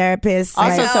colorist, my therapist.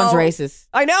 Also my- sounds racist.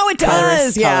 I know it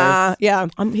Colorist, does. Yeah, yeah.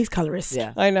 He's colorist.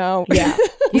 Yeah, I know. Yeah.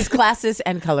 he's classist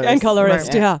and colorist. And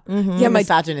colorist, yeah. Yeah,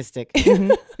 misogynistic.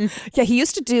 Yeah, he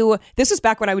used to do, this was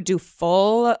back when I would do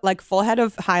full head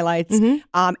of highlights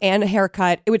and a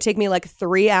haircut. It would take me like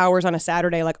 3 hours on a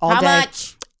Saturday, like all How day.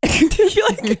 much?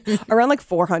 Around like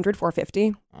 400,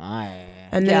 450. And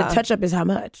then Yeah. the touch up is how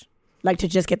much? Like to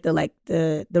just get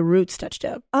the roots touched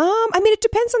up. I mean, it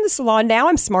depends on the salon. Now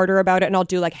I'm smarter about it and I'll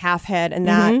do like half head and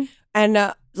that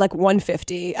and like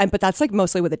 150. But that's like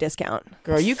mostly with a discount.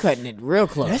 Girl, you cutting it real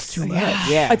close. That's too much.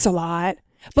 Yeah. It's a lot.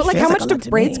 But like feels how like much a do lot to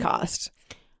braids me. cost?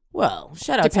 Well,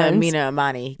 shout out Depends. to Amina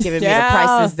Amani giving me Yeah. the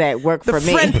prices that work for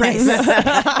me. Friend price.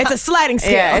 It's a sliding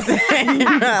scale. Yeah,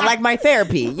 it's like my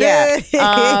therapy. Yeah,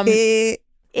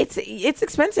 it's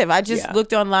expensive. I just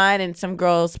looked online and some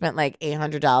girl spent like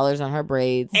 $800 on her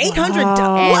braids.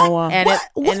 $800. And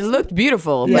it looked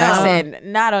beautiful. But Yeah. I said,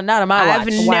 not on my watch.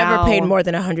 I've never paid more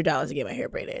than $100 to get my hair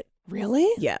braided. Really?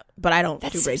 Yeah, but I don't do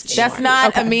braids anymore. That's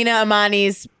not Amina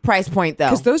Amani's price point though.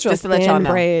 Because those are just to let y'all thin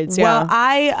know. braids. Well,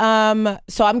 Yeah.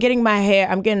 so I'm getting my hair.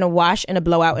 I'm getting a wash and a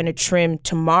blowout and a trim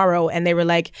tomorrow, and they were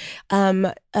like,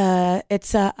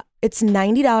 it's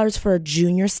 $90 for a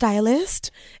junior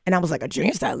stylist, and I was like, a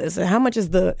junior stylist? How much is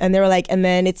the? And they were like, and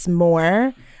then it's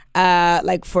more,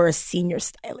 like for a senior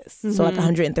stylist, so like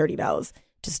 $130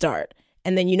 to start,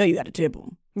 and then you got to tip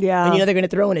them. Yeah. And they're going to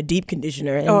throw in a deep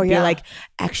conditioner and be like,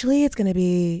 actually, it's going to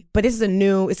be, but it's a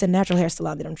natural hair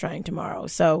salon that I'm trying tomorrow.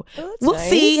 So we'll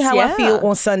see how I feel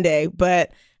on Sunday.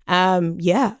 But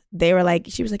yeah, they were like,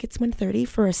 she was like, it's $130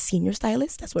 for a senior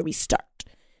stylist. That's where we start.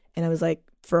 And I was like,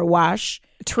 for a wash,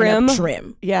 Trim? and a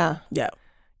trim. Yeah. Yeah.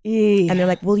 And they're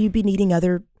like, will you be needing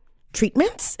other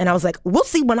treatments? And I was like, we'll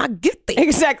see when I get there.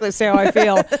 Exactly, so how I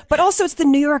feel. But also, it's the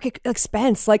New York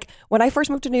expense. Like when I first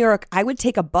moved to New York, I would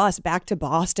take a bus back to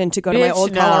Boston to go to my Bitch,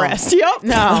 old no. colorist. Yep.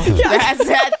 No,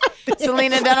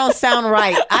 Selena, that don't sound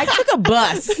right. I took a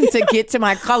bus to get to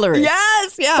my colorist.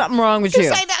 Yes. Yeah. Something wrong with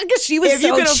you. Because she was If so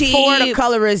you can cheap. afford a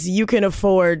colorist, you can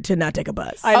afford to not take a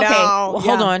bus. I know. Okay, well,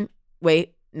 hold Yeah. on.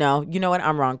 Wait. No, you know what?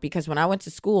 I'm wrong because when I went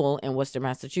to school in Worcester,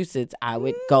 Massachusetts, I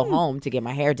would go home to get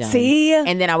my hair done. See?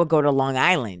 And then I would go to Long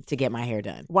Island to get my hair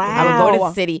done. Wow. I would go to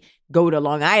the city, go to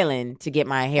Long Island to get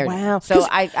my hair done. So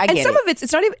I get and some it. of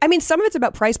it's not even. I mean, some of it's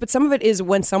about price, but some of it is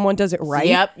when someone does it right.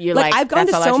 Yep, you're like, I've gone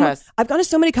that's to all I trust. I've gone to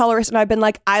so many colorists, and I've been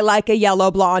like, I like a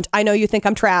yellow blonde. I know you think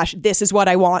I'm trash. This is what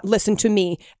I want. Listen to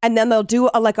me. And then they'll do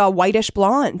like a whitish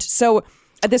blonde. So.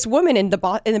 This woman in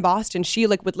Boston, she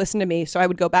like would listen to me, so I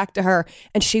would go back to her,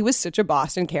 and she was such a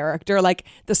Boston character. Like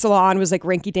the salon was like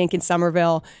rinky dink in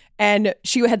Somerville, and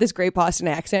she had this great Boston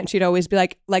accent. She'd always be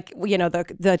like you know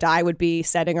the dye would be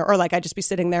setting, or like I'd just be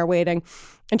sitting there waiting,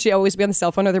 and she'd always be on the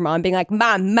cell phone with her mom, being like,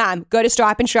 "Mom, go to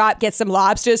Stop and Shop, get some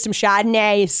lobsters, some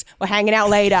Chardonnays. We're hanging out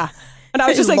later." And I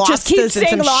was just like, just keep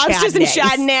saying lobsters and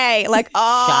Chardonnay. Like,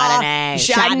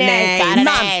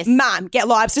 Chardonnay. Mom, get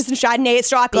lobsters and Chardonnay at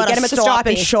Stroppy. Get them at the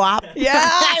Stroppy. Shop. Yeah,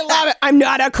 I love it. I'm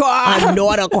not a cop. I'm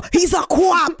not a cop. He's a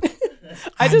cop.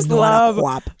 I just love. I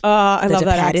love that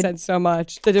Departed. accent so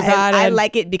much. The Departed. I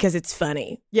like it because it's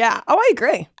funny. Yeah. Oh, I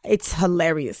agree. It's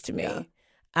hilarious to me.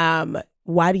 Yeah.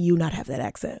 Why do you not have that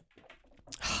accent?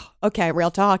 Okay,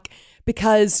 real talk.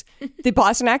 Because the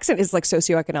Boston accent is like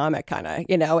socioeconomic kind of,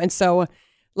 you know, and so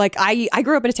like I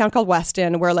grew up in a town called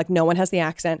Weston where like no one has the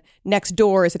accent. Next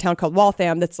door is a town called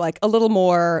Waltham that's like a little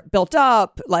more built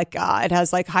up, like it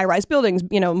has like high rise buildings,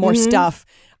 you know, more stuff,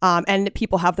 and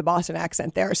people have the Boston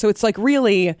accent there. So it's like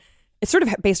really, it's sort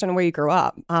of based on where you grew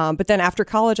up. But then after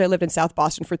college, I lived in South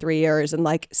Boston for 3 years, and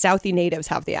like Southie natives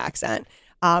have the accent.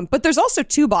 But there's also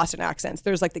two Boston accents.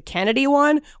 There's like the Kennedy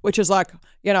one, which is like,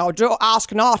 you know,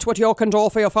 ask not what you can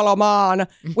do for your fellow man,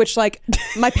 which like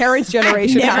my parents'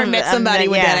 generation Never met somebody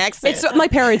with that accent. It's my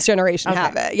parents' generation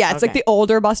have it. Yeah, it's like the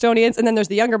older Bostonians, and then there's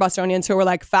the younger Bostonians who are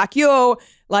like, fuck you,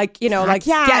 like, you know, like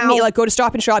get me, like go to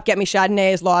Stop and Shop, get me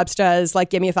Chardonnays, lobsters,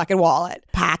 like give me a fucking wallet.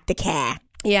 Park the car.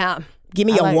 Yeah. Give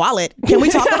me your wallet. Can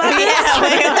we talk about this?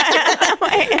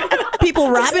 People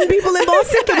robbing people in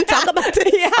Boston? Can we talk about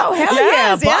this? Yeah. Oh, hell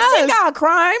yeah. Boston got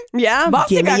crime. Yeah.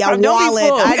 Boston Give me got your crime. Don't be wallet.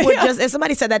 fooled. I would just, if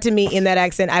somebody said that to me in that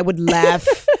accent, I would laugh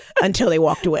until they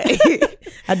walked away.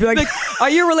 I'd be like, Are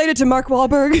you related to Mark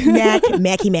Wahlberg?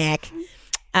 Mac.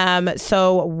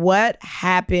 So what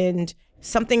happened?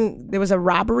 There was a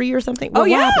robbery or something? What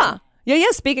happened? Yeah.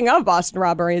 Speaking of Boston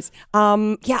robberies,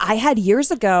 I had years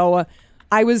ago.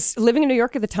 I was living in New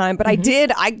York at the time, but I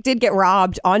did get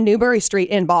robbed on Newbury Street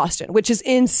in Boston, which is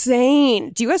insane.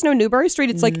 Do you guys know Newbury Street?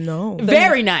 It's like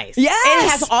Very nice. Yes. And it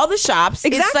has all the shops.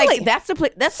 Exactly. It's like, that's the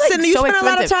place. That's like Cindy, you so spent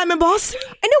expensive. a lot of time in Boston?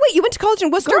 I know. Wait, you went to college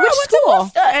in Worcester? Girl, Which I went to school?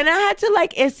 Worcester, and I had to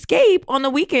like escape on the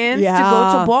weekends to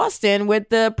go to Boston with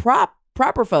the proper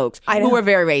folks who were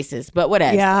very racist, but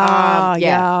whatever.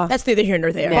 Yeah. That's neither here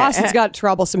nor there. Boston's got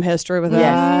troublesome history with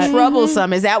that.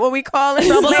 Troublesome. Is that what we call it?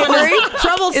 Slavery?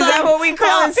 Troublesome. Is that what we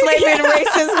call it? Slavery and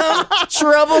racism?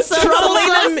 Troublesome.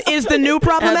 Troublesome is the new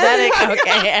problematic.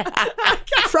 Okay.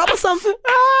 Troublesome.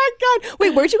 Oh, God.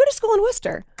 Wait, where'd you go to school in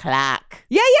Worcester? Clock.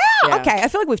 Yeah. Yeah. Okay. I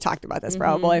feel like we've talked about this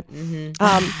probably.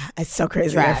 It's so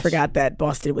crazy. I Trash. forgot that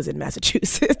Boston was in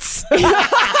Massachusetts.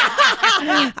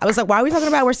 I was like, why are we talking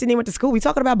about where Sydney went to school? We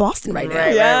talking about Boston right now.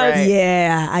 Right.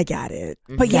 Yeah, I got it.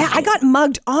 But yeah, I got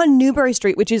mugged on Newbury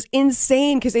Street, which is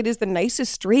insane because it is the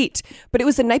nicest street. But it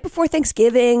was the night before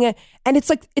Thanksgiving, and it's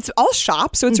like it's all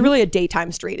shops, so it's really a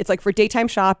daytime street. It's like for daytime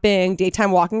shopping,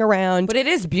 daytime walking around. But it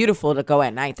is beautiful to go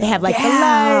at night. They have like the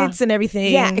lights and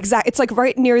everything. Yeah, exactly. It's like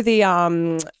right near the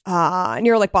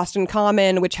near like Boston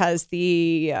Common, which has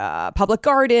the public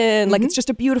garden. Like it's just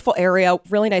a beautiful area,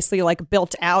 really nicely like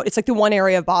built out. It's like the one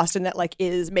area of Boston that like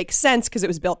makes sense because it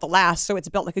was built the last, so it's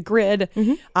built like a grid.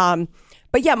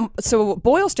 But yeah, so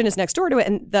Boylston is next door to it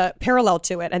and the parallel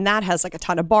to it, and that has like a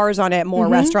ton of bars on it, more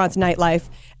restaurants, nightlife.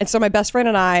 And so my best friend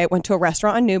and I went to a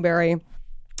restaurant on Newbury.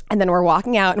 And then we're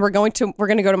walking out, and we're going to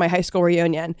go to my high school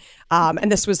reunion.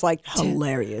 And this was like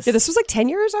hilarious. This was like 10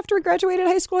 years after we graduated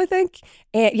high school, I think.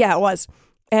 And yeah, it was.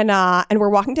 And we're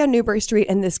walking down Newbury Street,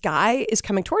 and this guy is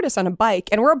coming toward us on a bike,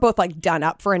 and we're both like done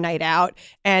up for a night out.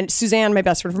 And Suzanne, my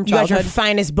best friend from You got childhood, your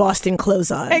finest Boston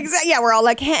clothes on. exactly. Yeah, we're all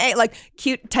like, hey, like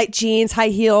cute tight jeans, high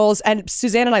heels, and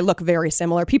Suzanne and I look very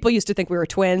similar. People used to think we were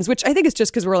twins, which I think is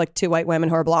just because we're like two white women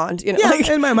who are blonde. You know, Yeah, like,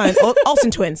 in my mind.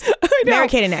 Olsen twins. Mary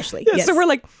Kate and Ashley. yeah, Yes. so we're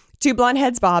like two blonde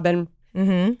heads bobbing.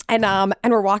 And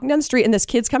we're walking down the street, and this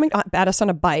kid's coming at us on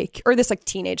a bike, or this like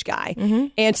teenage guy.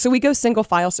 And so we go single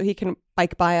file so he can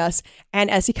bike by us. And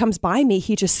as he comes by me,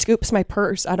 he just scoops my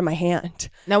purse out of my hand.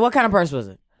 Now, what kind of purse was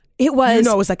it? It was. You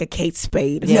know, it was like a Kate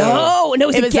Spade. No, and it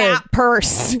was a Gap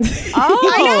purse. I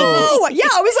know. Yeah,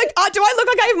 I was like, do I look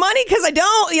like I have money? Because I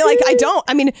don't. Like, I don't.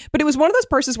 I mean, but it was one of those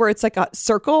purses where it's like a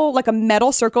circle, like a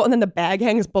metal circle, and then the bag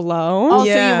hangs below. Oh,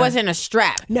 so it wasn't a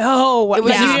strap. No, it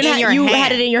was You hand.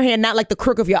 had it in your hand, not like the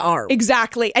crook of your arm.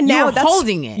 Exactly. And You now were that's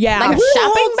holding it. Yeah, like a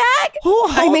shopping bag. Who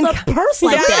holds a purse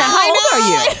like that? How old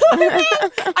are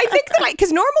you? I think that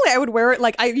because normally I would wear it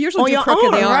like I usually On do your crook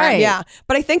in the arm, arm. right. Yeah,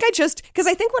 but I think because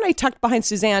I think when I tucked behind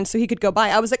Suzanne so he could go by,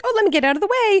 I was like, oh, let me get out of the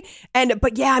way.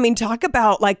 But yeah, I mean, talk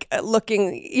about like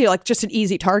looking, like just an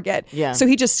easy target. Yeah. So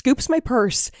he just scoops my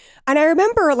purse, and I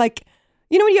remember like.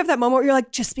 You know when you have that moment where you're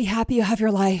like, just be happy you have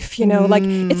your life, like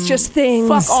it's just things.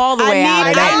 Fuck all the way out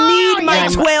of that. I need my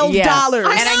 $12. And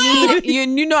I need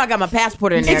you know I got my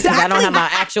passport in there because I don't have my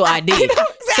actual ID.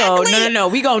 So no,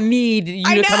 we gonna need you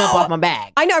to come up off my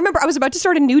bag. I know. I remember I was about to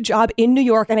start a new job in New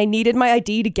York, and I needed my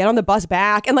ID to get on the bus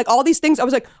back, and like all these things. I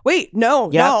was like, wait,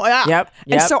 no. Yep.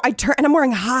 And so I turned, and I'm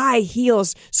wearing high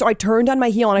heels, so I turned on my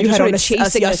heel and I just started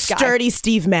chasing a this guy. sturdy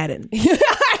Steve Madden,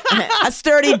 a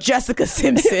sturdy Jessica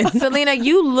Simpson. Selena,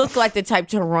 you look like the type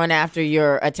to run after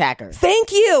your attacker.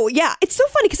 Thank you. Yeah, it's so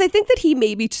funny because I think that he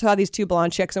maybe saw these two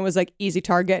blonde chicks and was like, easy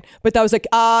target. But that was like,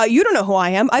 you don't know who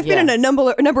I am. I've been in a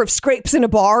number of scrapes in a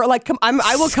bar. Like,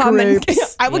 I will come and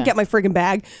I will get my friggin'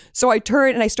 bag. So I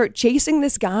turn and I start chasing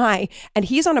this guy, and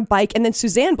he's on a bike. And then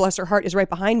Suzanne, bless her heart, is right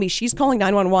behind me. She's calling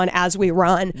 911 as we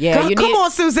run. Yeah, Come on,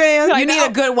 Suzanne. You need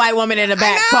a good white woman in the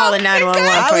back calling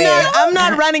 911 for you. I'm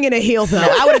not running in a heel though.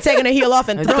 I would have taken a heel off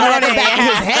and thrown it at the back of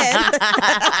his head.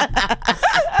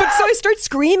 But so I start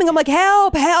screaming. I'm like,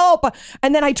 help, help.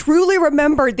 And then I truly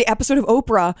remembered the episode of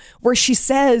Oprah where she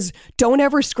says, don't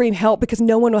ever scream help because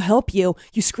no one will help you.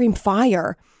 You scream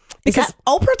fire. Because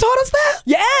Oprah taught us that?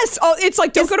 Yes. Oh, it's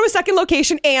like, don't go to a second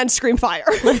location and scream fire.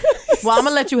 Well, I'm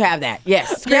gonna let you have that.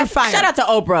 Yes, Scream fire. Shout out to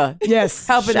Oprah. Yes.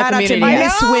 Helping Shout the out to community.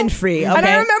 Miss Winfrey. Okay. And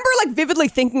I remember like vividly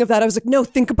thinking of that. I was like, no,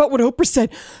 think about what Oprah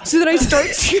said. So then I start...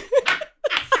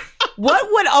 What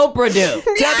would Oprah do?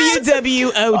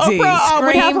 WWOD. Oprah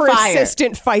would have her fire.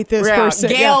 assistant fight this person.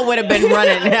 Gail would have been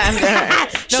running after her.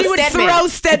 She would throw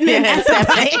Stedman at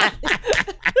the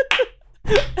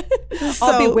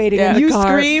I'll be waiting in the you car.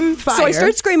 scream fire. So I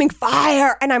start screaming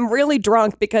fire, and I'm really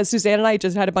drunk because Suzanne and I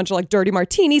just had a bunch of like dirty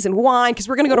martinis and wine because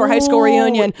we're gonna go to our high school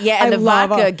reunion. Yeah, and the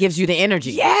vodka gives you the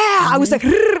energy. Yeah, I was like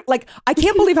I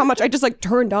can't believe how much I just like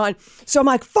turned on. So I'm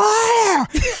like, fire,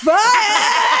 fire.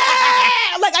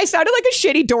 Like I sounded like a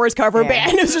shitty Doors cover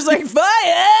band. It was just like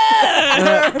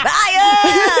fire,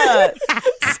 fire.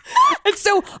 And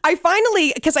so I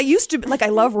finally, because I used to like, I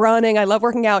love running, I love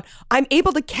working out. I'm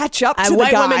able to catch up to the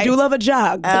white guy. women do love a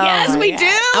jog. Yes, we do.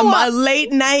 I'm a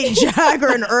late night jog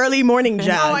or an early morning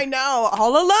jog. Oh, I know.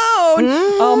 All alone.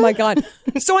 Oh my God.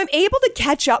 So I'm able to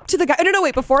catch up to the guy. No,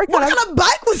 wait, before I got What kind of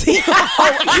bike was he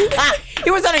on?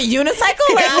 He was on a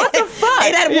unicycle? Like, what the fuck?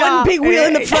 It had one big wheel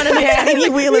in the front and a tiny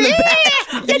wheel in the back.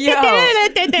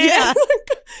 Yeah.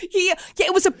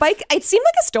 It was a bike. It seemed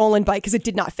like a stolen bike because it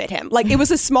did not fit him. Like it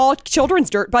was a small children's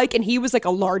dirt bike, and he was like a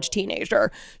large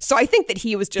teenager. So I think that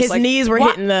he was just His like knees were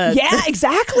hitting the. Yeah,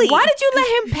 exactly. Why did you let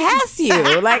him pass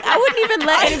you? Like, I wouldn't even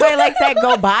let anybody like that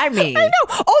go by me. I know.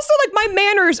 Also, like my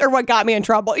manners are what got me in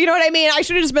trouble. You know what I mean? I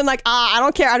should have just been like, I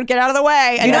don't care. I'd get out of the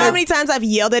way. You know how many times I've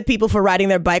yelled at people for riding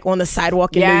their bike on the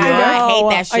sidewalk in New York? I hate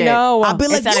that shit. I know. I'll be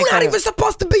like, you're not even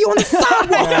supposed to be on the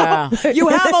sidewalk. You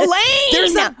have a lane.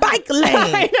 There's a bike lane.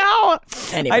 I know.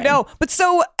 Anyway. I know. But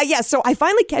so I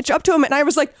finally catch up to him, and I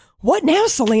was like, what now,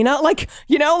 Selena? Like,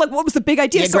 what was the big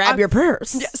idea? You grab your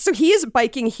purse. Yeah, so he is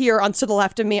biking here on to the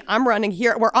left of me. I'm running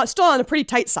here. We're still on a pretty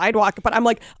tight sidewalk, but I'm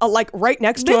like right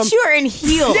next to him. Bitch, you're in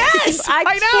heels. Yes, I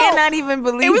know. Cannot even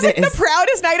believe it was like this. the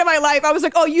proudest night of my life. I was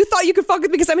like, oh, you thought you could fuck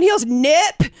with me because I'm in heels?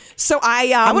 Nip. So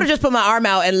I would have just put my arm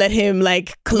out and let him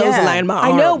clothesline my arm.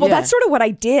 I know. Well, that's sort of what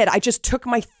I did. I just took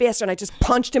my fist and I just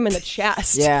punched him in the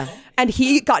chest. Yeah. And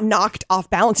he got knocked off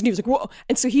balance, and he was like, whoa.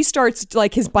 And so he starts,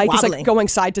 his bike is wobbling. going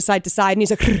side to side to side, and he's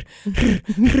like,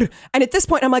 and at this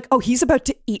point, I'm like, oh, he's about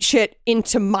to eat shit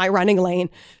into my running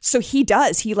lane. So he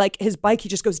does. He his bike, he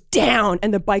just goes down,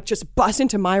 and the bike just busts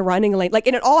into my running lane.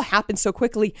 And it all happened so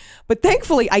quickly. But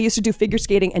thankfully, I used to do figure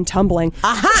skating and tumbling.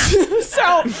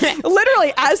 So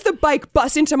literally, as the bike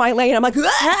busts into my lane, I'm like,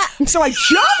 ah! So I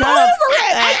jump over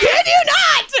it. I kid you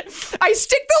not. I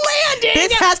stick the landing.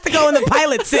 This has to go in the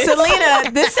pilot, sis. Selena,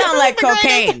 Selena, this sounds like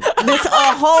cocaine. This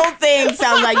whole thing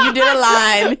sounds like you did a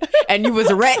line and you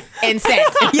was wrecked and set.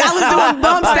 Y'all was doing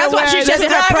bumps. That's why she's just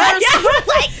in her purse.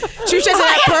 She was just in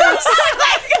her purse.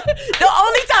 The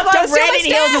only time I ran in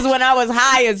heels is when I was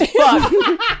high as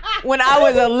fuck. When I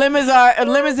was a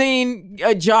limousine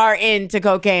jar into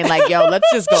cocaine. Like, yo, let's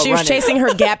just go. She was chasing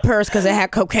her Gap purse because it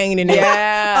had cocaine in it.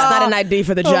 Yeah. It's not an ID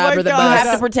for the job or the You bus.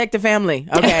 have to protect the family.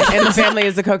 Okay. And the family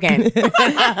is the cocaine.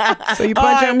 So you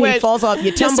punch him, he falls off.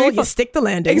 You tumble, you stick the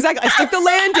landing. Exactly. I stick the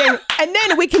landing. And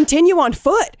then we continue on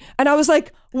foot. And I was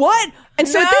like, what? And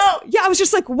so I was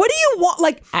just like, what do you want?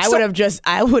 Like, I would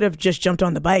have just jumped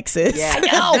on the bike, sis. Yeah. I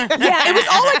know. Yeah, it was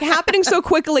all like happening so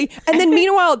quickly. And then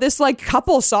meanwhile, this like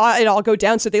couple saw it all go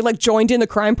down. So they like joined in the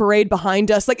crime parade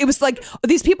behind us. Like it was like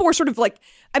these people were sort of like,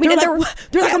 I mean, they're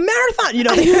like a marathon. You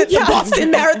know, the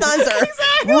Boston marathons are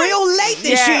real late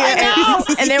this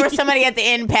year. And there was somebody at the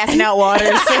end passing out waters.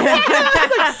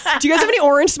 Do you guys have any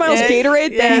Orange Smiles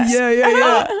Gatorade? Thanks.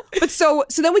 Yeah. But so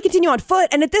then we continue on foot.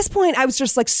 And at this point, I was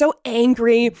just like so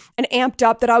angry and amped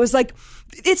up that I was like,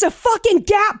 it's a fucking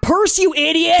Gap purse, you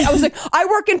idiot. I was like, I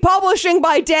work in publishing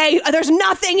by day. There's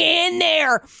nothing in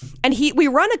there. And we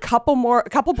run a couple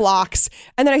blocks.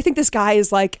 And then I think this guy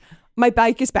is like, my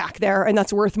bike is back there and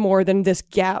that's worth more than this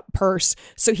Gap purse.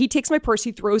 So he takes my purse,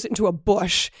 he throws it into a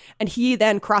bush, and he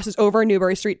then crosses over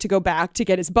Newbury Street to go back to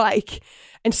get his bike.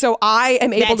 And so I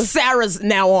am able to... Sarah's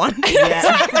now on.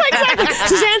 Exactly.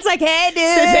 Suzanne's like, hey,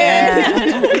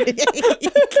 dude.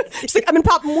 She's like, I've been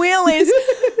popping wheelies.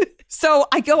 So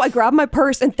I grab my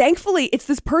purse, and thankfully it's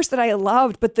this purse that I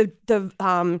loved, but the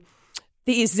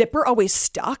zipper always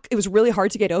stuck. It was really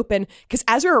hard to get open because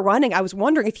as we were running, I was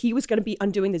wondering if he was going to be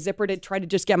undoing the zipper to try to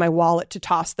just get my wallet to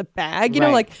toss the bag, you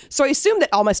know, like, so I assumed that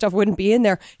all my stuff wouldn't be in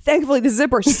there. Thankfully, the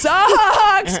zipper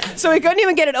sucks. So I couldn't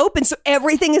even get it open. So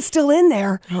everything is still in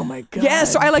there. Oh my God. Yeah.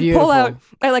 So I like pull out,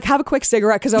 I like have a quick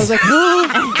cigarette because I was like,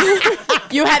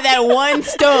 you had that one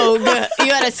stove.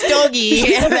 You had a stogie.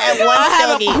 That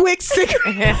one stogie. A quick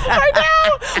cigarette. I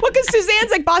know. Well, because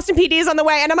Suzanne's like, Boston PD is on the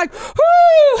way. And I'm like,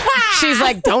 whoo. She's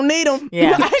like, don't need them.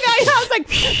 Yeah. I was like,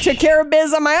 took care of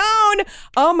biz on my own.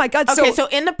 Oh my God. Okay, so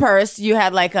in the purse, you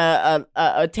had like a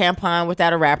tampon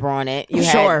without a wrapper on it. You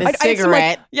had the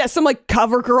cigarette. Some like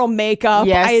CoverGirl makeup.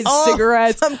 Yes. I had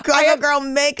cigarettes. Some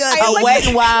CoverGirl makeup. A Wet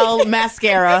n Wild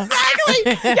mascara.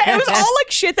 Exactly. Yeah, it was all like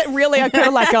shit that really I could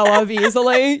have let go of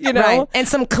easily, you know? Right. And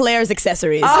some Claire's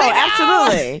accessories. Oh,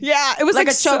 absolutely. Yeah, it was like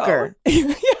a choker.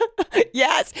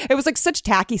 Yes. It was like such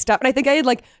tacky stuff. And I think I had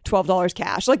like $12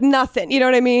 cash, like nothing. You know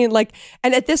what I mean? Like,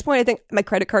 and at this point, I think my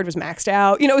credit card was maxed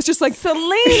out. You know, it was just like,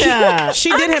 Selena. She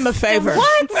did him a favor.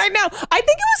 What? I know. I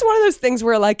think it was one of those things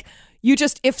where like, you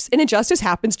just, if an injustice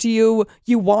happens to you,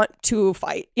 you want to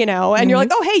fight, you know? And you're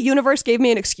like, oh, hey, universe gave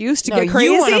me an excuse to get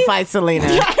crazy. You want to fight Selena.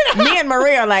 Me and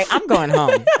Maria are like, I'm going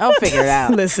home. I'll figure it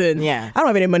out. Listen, I don't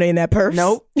have any money in that purse.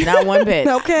 Nope, not one bit.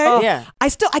 Okay. Yeah. I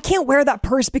can't wear that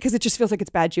purse because it just feels like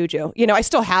it's bad juju. You know, I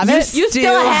still have it. You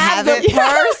still have the purse? Yeah,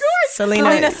 of course.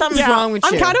 Selena, something's wrong with you.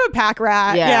 I'm kind of a pack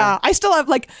rat. Yeah. I still have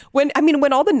like, when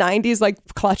all the 90s like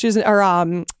clutches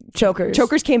or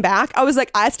chokers came back, I was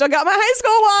like, I still got my high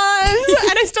school ones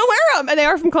and I still wear them and they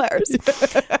are from Claire's.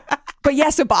 But yeah,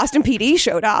 so Boston PD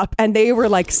showed up and they were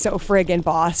like so friggin'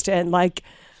 Boston. Like,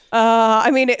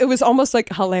 I mean, it was almost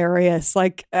like hilarious.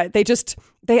 Like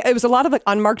it was a lot of like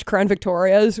unmarked Crown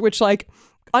Victorias, which like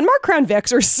unmarked Crown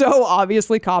Vics are so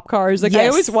obviously cop cars. Like I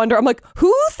always wonder, I'm like,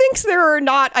 who thinks they're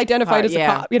not identified as a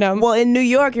cop, you know? Well, in New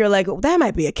York, you're like, well, that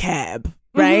might be a cab.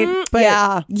 Right? Mm-hmm. But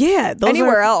yeah. Those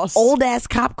anywhere are else. old ass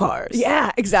cop cars.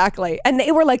 Yeah, exactly. And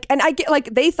they were like, and I get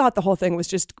like, they thought the whole thing was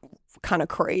just kind of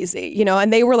crazy, you know,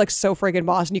 and they were like so friggin'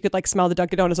 Boston. You could like smell the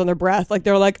Dunkin' Donuts on their breath. Like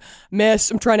they're like, miss,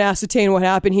 I'm trying to ascertain what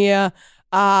happened here.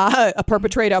 A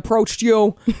perpetrator approached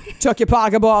you, took your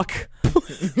pocketbook.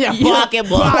 Pocketbook. Yeah,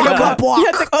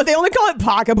 it's like, they only call it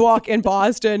pocketbook in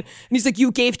Boston. And he's like,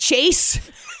 you gave chase.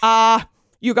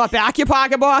 You got back your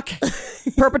pocketbook.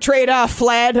 Perpetrator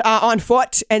fled on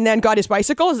foot and then got his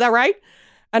bicycle. Is that right?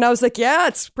 And I was like, yeah,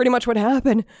 it's pretty much what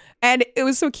happened. And it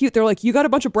was so cute. They're like, you got a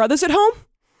bunch of brothers at home?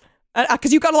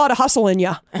 Because you got a lot of hustle in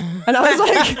you. And I was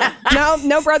like,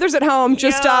 no brothers at home.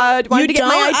 Just wanted to get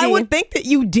my ID. I would think that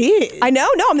you did. I know.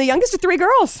 No, I'm the youngest of 3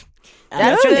 girls.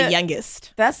 That's the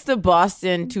youngest. That's the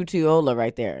Boston Tutuola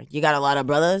right there. You got a lot of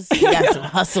brothers. You got some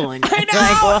hustle in you. I know.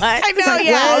 Like, what? I know.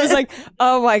 Yeah. I was like,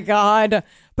 oh my God.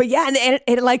 But yeah, and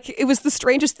it was the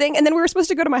strangest thing. And then we were supposed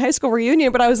to go to my high school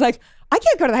reunion, but I was like, I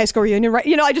can't go to the high school reunion, right?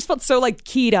 I just felt so like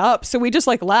keyed up. So we just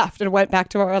like left and went back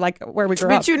to our, like where we grew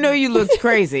up. But you know you looked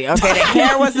crazy. Okay, the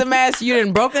hair was a mess. You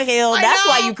didn't broke a heel. That's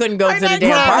why you couldn't go to the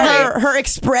damn party. Her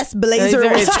express blazer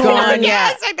was It's torn. gone.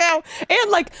 Yes, I know.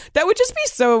 And like that would just be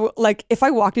so like if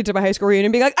I walked into my high school reunion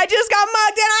and be like, I just got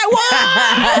mugged and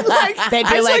I won. They'd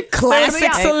be like,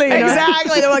 classic Selena.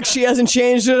 Exactly. They're like, she hasn't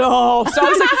changed at all. So I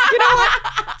was like, you know what?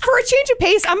 For a change of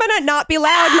pace, I'm gonna not be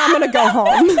loud and I'm gonna go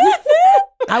home.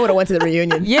 I would have went to the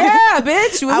reunion. Yeah,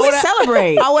 bitch. We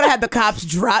celebrate. I would have had the cops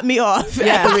drop me off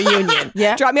at the reunion.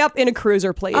 Yeah. Drop me up in a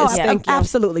cruiser, please. Oh, Thank you.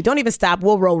 absolutely. Don't even stop.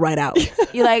 We'll roll right out.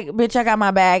 You're like, bitch, I got my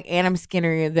bag and I'm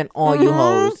skinnier than all you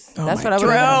hoes. That's what I would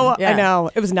have done. I know.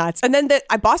 It was nuts. And then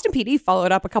Boston PD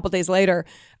followed up a couple days later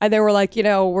and they were like,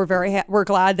 we're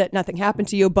glad that nothing happened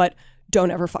to you, but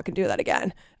don't ever fucking do that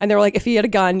again. And they were like, if he had a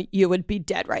gun, you would be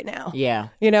dead right now. Yeah.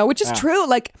 Which is true.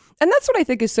 Like, and that's what I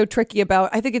think is so tricky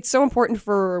about, I think it's so important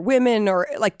for women or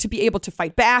like to be able to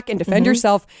fight back and defend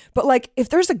yourself. But like, if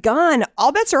there's a gun,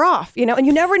 all bets are off, and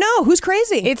you never know who's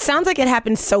crazy. It sounds like it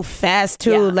happened so fast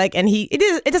too. Yeah. Like, and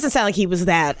it doesn't sound like he was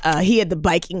that, he had the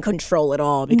bike in control at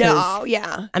all. Because, No,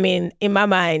 yeah. I mean, in my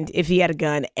mind, if he had a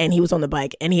gun and he was on the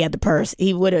bike and he had the purse,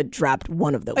 he would have dropped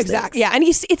one of those Exactly. things. Yeah. And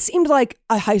it seemed like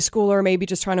a high schooler, maybe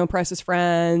just trying to impress his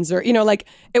friends or, like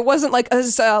it wasn't like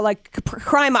a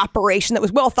crime operation that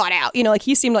was well thought out. Like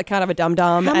he seemed like kind of a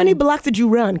dum-dum. How many blocks did you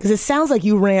run? Because it sounds like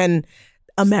you ran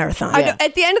a marathon. I know,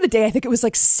 at the end of the day, I think it was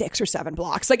like 6 or 7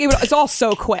 blocks. Like it's all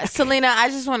so quick. Selena, I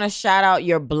just want to shout out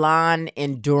your blonde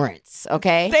endurance,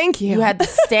 okay? Thank you. You had the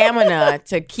stamina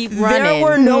to keep running. There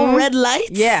were no red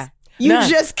lights? Yeah. You None.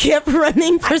 just kept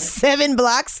running for 7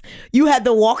 blocks? You had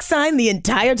the walk sign the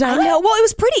entire time? I know. Well, it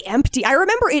was pretty empty. I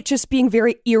remember it just being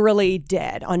very eerily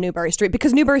dead on Newbury Street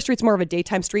because Newbury Street's more of a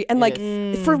daytime street. And like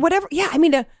for whatever,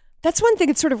 that's one thing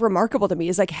that's sort of remarkable to me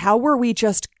is like, how were we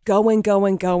just going?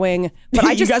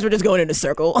 But you guys were just going in a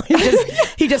circle.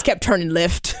 He just kept turning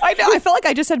left. I know. I felt like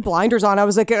I just had blinders on. I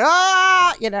was like, it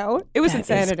was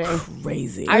insanity.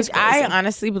 Crazy. I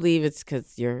honestly believe it's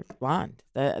because you're blonde.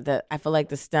 I feel like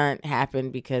the stunt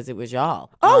happened because it was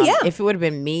y'all. Oh, yeah. If it would have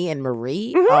been me and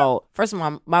Marie, first of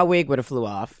all, my wig would have flew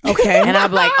off. Okay. And I'd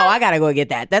be like, I gotta go get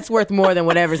that. That's worth more than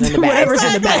whatever's in the bag. Whatever's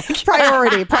in the back.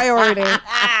 Priority.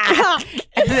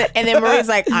 And then Marie's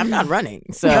like, I'm not running.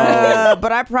 So,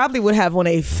 but I probably would have on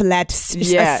a flat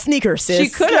sneaker, sis. she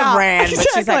could have ran, but she's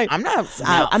like, Exactly. I'm not.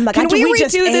 I'm like, Can we redo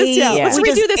just this? ate. Yeah. Let's We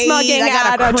redo just this ate. mugging I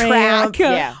got at a cramp.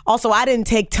 track. Yeah. Also, I didn't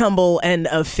take tumble and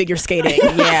figure skating.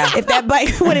 Yeah. If that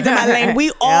bike went into my lane,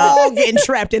 we all getting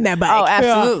trapped in that bike. Oh,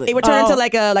 absolutely. It would turn into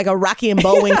like a Rocky and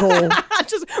Bullwinkle.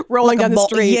 Just rolling down the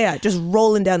street. Yeah, just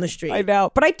rolling down the street. I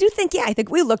know. But I do think, I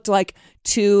think we looked like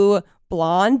 2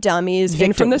 blonde dummies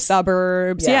in from the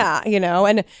suburbs. Yeah,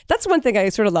 and that's one thing I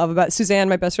sort of love about Suzanne,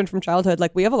 my best friend from childhood.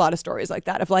 Like we have a lot of stories like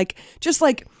that of like just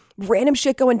like random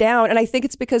shit going down. And I think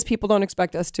it's because people don't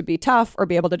expect us to be tough or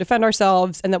be able to defend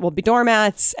ourselves and that we'll be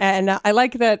doormats. And I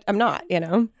like that I'm not,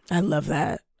 I love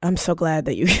that. I'm so glad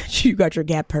that you got your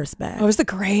Gap purse back. It was the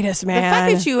greatest, man.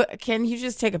 The fact that can you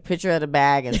just take a picture of the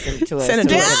bag and send it to us? Send it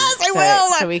to us. Yes, I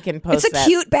will. So we can post It's a that.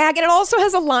 cute bag, and it also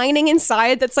has a lining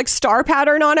inside that's like star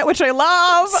pattern on it, which I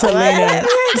love. Selena.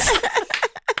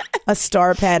 A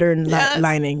star pattern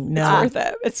lining. No. It's worth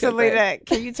it. It's so great. Selena,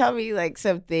 can you tell me like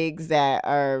some things that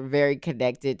are very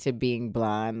connected to being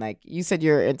blonde? Like you said,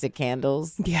 you're into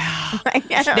candles. Yeah.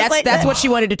 That's what she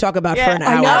wanted to talk about for an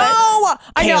hour.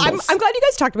 I know. Candles. I'm glad you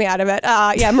guys talked me out of it.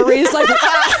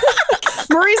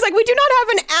 Marie's like, we do not have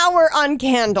an hour on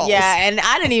candles. Yeah, and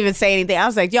I didn't even say anything. I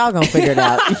was like, y'all gonna figure it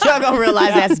out. Y'all gonna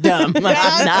realize that's dumb. I'm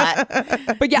not.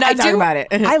 But yeah, not I talking do. about it.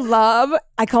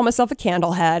 I call myself a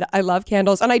candle head. I love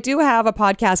candles. And I do have a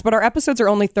podcast, but our episodes are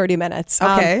only 30 minutes.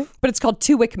 Okay. But it's called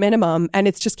 2 Wick Minimum, and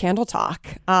it's just candle talk.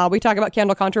 We talk about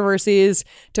candle controversies,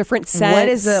 different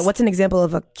scents. What's an example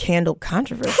of a candle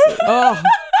controversy? Oh,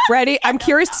 ready? I'm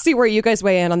curious to see where you guys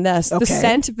weigh in on this. The Okay.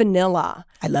 scent vanilla.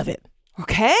 I love it.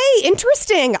 Okay,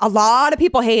 interesting. A lot of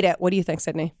people hate it. What do you think,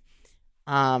 Sydney?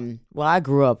 Well, I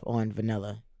grew up on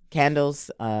vanilla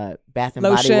candles, Bath and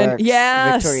Lotion. Body Works,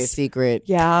 Yes. Victoria's Secret.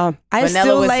 Yeah. I Vanilla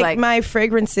still was like my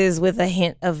fragrances with a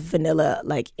hint of vanilla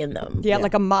in them. Yeah,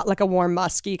 like a warm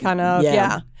musky kind of. Yeah.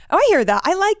 Yeah. Oh, I hear that.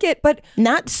 I like it, but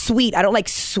Not sweet. I don't like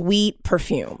sweet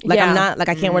perfume. Like Yeah. I'm not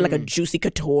I can't wear like a Juicy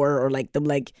Couture or like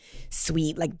the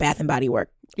sweet Bath and Body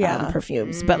Works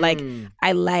perfumes. But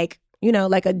I like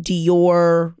like a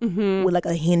Dior with like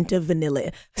a hint of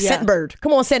vanilla. Scentbird.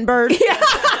 Come on, Scentbird.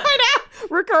 I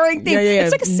know. Recurring theme. Yeah.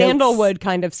 It's like a sandalwood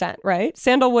kind of scent, right?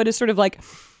 Sandalwood is sort of like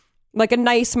a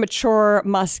nice, mature,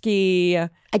 musky. I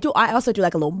also do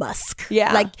like a little musk.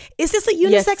 Yeah. Like, is this a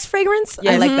unisex fragrance?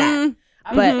 I like that.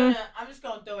 But I'm just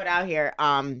gonna throw it out here.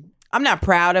 I'm not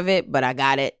proud of it, but I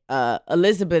got it.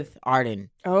 Elizabeth Arden.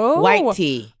 Oh. White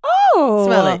tea. Oh.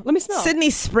 Smell it. Let me smell. Sydney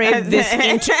sprayed this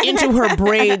into her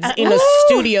braids in a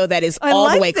studio that is all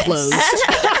the way closed.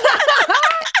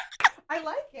 I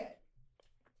like it.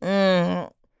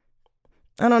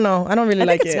 I don't know. I don't really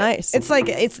like it. It's nice. It's like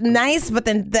it's nice, but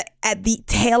then at the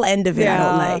tail end of it, I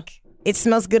don't like. It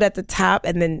smells good at the top,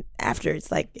 and then after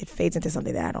it's like it fades into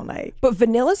something that I don't like. But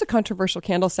vanilla is a controversial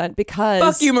candle scent because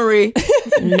Fuck you, Marie.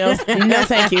 No,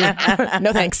 thank you.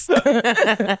 No thanks.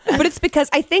 But it's because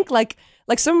I think like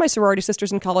some of my sorority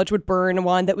sisters in college would burn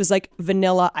one that was like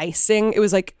vanilla icing. It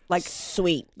was like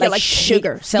Sweet, yeah, like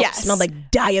sugar. Yes. Smelled like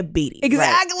diabetes.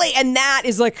 Exactly. And that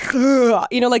is like, ugh.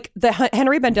 You know, like the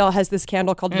Henry Bendel has this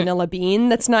candle called Vanilla Bean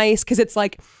that's nice because it's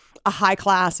like a high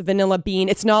class vanilla bean.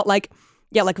 It's not like,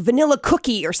 like vanilla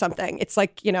cookie or something. It's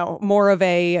like, you know, more of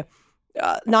a,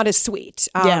 not as sweet.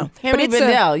 Henry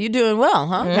Bendel, you doing well,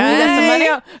 huh? You got some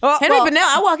money? Henry Bendel,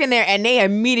 I walk in there and they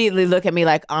immediately look at me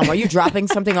like, are you dropping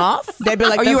something off? They'd be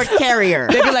like, are you a carrier?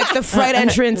 They'd be like, the fright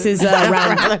entrance is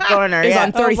around the corner. is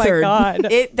on 33rd. Oh my God.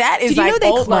 That is Did you like know they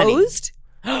old money. closed?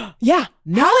 Yeah.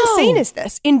 How insane is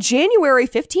this? In January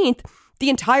 15th, the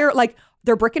entire, like,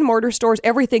 their brick and mortar stores,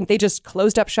 everything, they just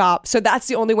closed up shop. So that's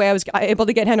the only way I was able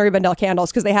to get Henry Bendel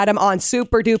candles because they had them on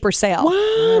super duper sale.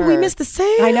 What? We missed the sale.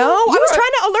 I know. I was trying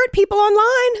to alert people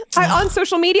online on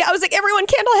social media. I was like, everyone,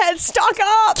 candleheads, stock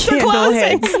up. They're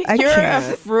closing. You're a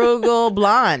frugal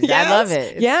blonde. Yes. I love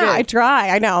it. It's yeah, good. I try.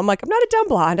 I know. I'm like, I'm not a dumb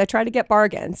blonde. I try to get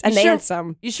bargains. And they had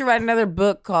some. You should write another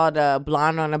book called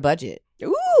Blonde on a Budget.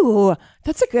 Ooh,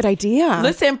 that's a good idea.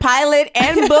 Listen, pilot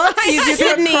and books. Sydney,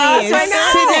 Sydney,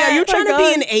 are you trying to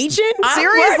be an agent?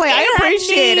 Seriously, I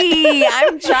appreciate it.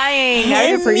 I'm trying. I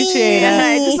appreciate it.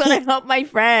 I just want to help my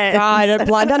friends. God,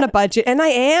 blonde on a budget. And I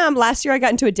am. Last year I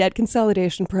got into a debt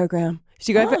consolidation program.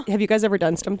 So have you guys ever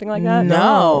done something like that?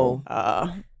 No.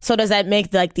 So does that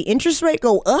make like the interest rate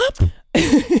go up,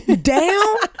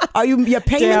 down? Are your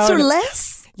payments Down. are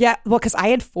less? Yeah, well, because I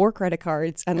had 4 credit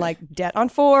cards and like debt on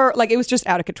 4, like it was just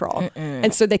out of control.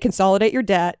 And so they consolidate your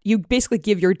debt. You basically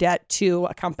give your debt to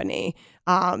a company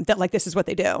that like this is what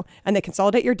they do, and they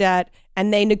consolidate your debt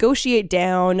and they negotiate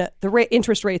down the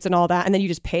interest rates and all that, and then you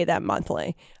just pay them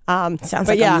monthly. Sounds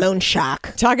like a loan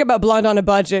shock. Talk about blonde on a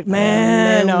budget,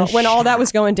 man. When all that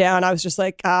was going down, I was just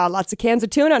like, lots of cans of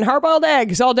tuna and hard-boiled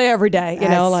eggs all day, every day. You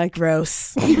know, like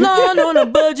gross. Blonde on a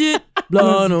budget.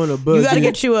 Blonde on a budget. You got to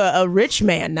get you a rich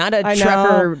man, not a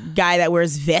trapper guy that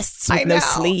wears vests with no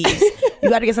sleeves. You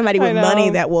got to get somebody with money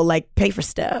that will like pay for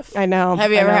stuff. I know.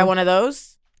 Have you ever had one of those?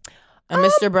 A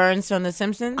Mr. Burns from The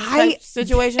Simpsons type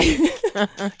situation?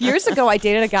 Years ago, I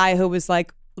dated a guy who was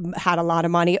like, had a lot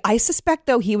of money. I suspect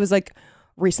though he was like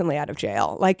recently out of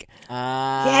jail. Like,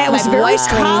 yeah, it was like very white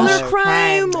strange. collar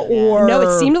crime or No,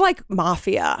 it seemed like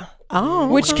mafia. Oh,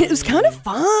 which was kind of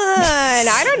fun.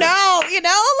 I don't know, you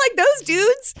know, like those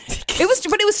dudes.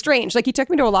 But it was strange. Like he took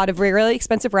me to a lot of really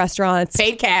expensive restaurants.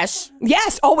 Paid cash.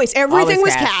 Yes, always. Everything Always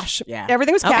was cash. cash. Yeah.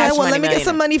 Everything was okay, cash. well, let me get million.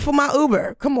 some money for my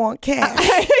Uber. Come on,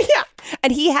 cash. Yeah.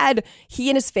 And he and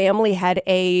his family had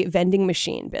a vending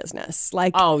machine business.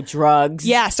 Like, drugs.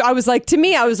 yeah. So I was like,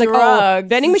 Drugs.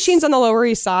 vending machines on the Lower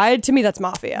East Side. To me, that's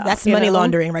mafia. That's you money know?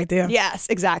 laundering right there. Yes,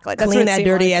 exactly. That's Clean what it that seemed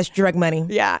dirty like. ass drug money.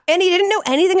 Yeah. And he didn't know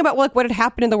anything about like what had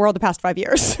happened in the world the past 5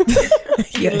 years.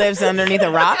 He lives underneath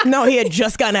a rock. No, he had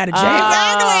just gotten out of jail.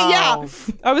 Exactly. Yeah.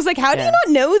 I was like, how do you not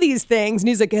know these things? And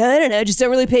he's like, I don't know. Just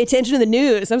don't really pay attention to the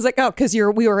news. I was like, oh, because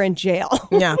we were in jail.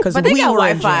 Yeah, because But they we got were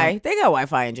in Wi-Fi. jail. They got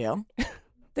Wi-Fi in jail.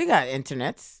 They got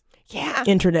internets. Yeah.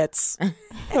 Internets.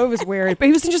 It was weird. But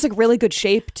he was in just like really good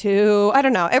shape too. I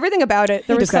don't know. Everything about it.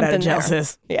 There He was just got out something of jail, there.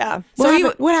 sis. Yeah. What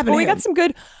happened Well, to we him? got some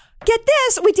good. Get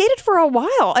this, we dated for a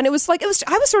while, and it was like I was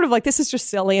sort of like, this is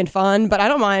just silly and fun, but I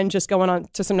don't mind just going on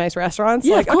to some nice restaurants.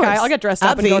 Yeah, like, of course. okay, I'll get dressed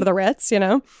up and go to the Ritz, you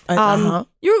know.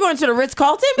 You were going to the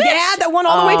Ritz-Carlton, bitch? Yeah, that one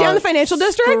all the way down the financial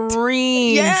district.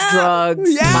 Screams,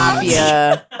 drugs,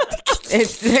 mafia.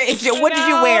 What did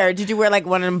you wear? Did you wear like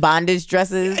one of them bondage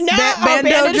dresses? No,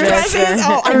 Bando dresses.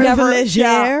 Oh,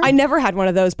 I never had one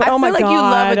of those. But I oh my feel like god, you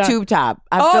love a tube top.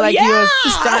 I feel like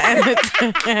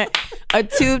you're a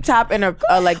tube top and a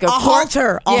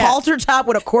halter. A halter top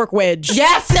with a cork wedge.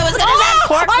 Yes, it was gonna say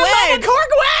cork wedge. I love a cork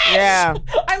wedge. Yeah.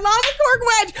 I love a cork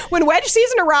wedge. When wedge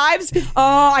season arrives,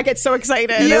 I get so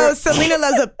excited. Yo, Selena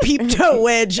loves a peep toe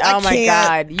wedge. Oh my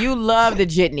God. You love the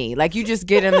jitney. Like you just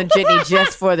get in the jitney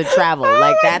just for the travel.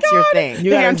 Like that's your thing.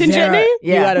 You got Hampton jitney?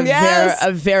 You got a Yes.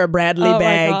 Vera Bradley Oh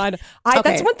bag. my God.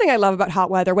 That's one thing I love about hot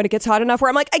weather. When it gets hot enough where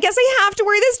I'm like, I guess I have to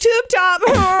wear this tube top.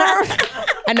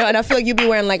 I know, and I feel like you'd be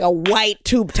wearing like a white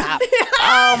tube top.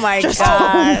 Oh my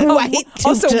God. White tube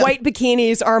Also, top. white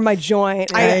bikinis are my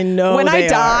joint. I know When I they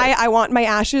die, I want my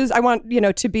ashes. I want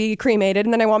to be cremated,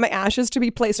 and then I want my ashes to be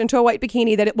placed into a white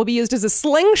bikini that it will be used as a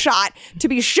slingshot to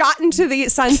be shot into the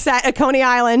sunset at Coney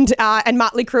Island, and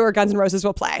Motley Crue or Guns N' Roses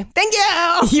will play. Thank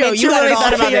you. Yo, you really got it all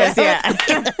thought about figured this, yeah.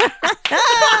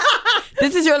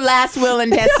 This is your last will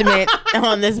and testament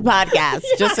on this podcast,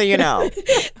 just so you know.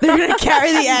 They're gonna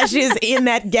carry the ashes in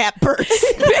that Gap purse.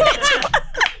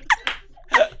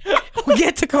 We'll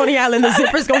get to Coney Island, the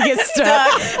zipper's gonna get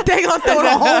stuck. They're gonna throw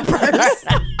the whole purse.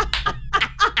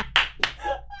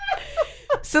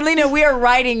 Selena, we are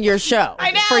writing your show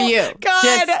for you. God.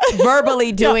 Just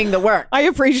verbally doing the work. I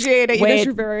appreciate it. You Wait. guys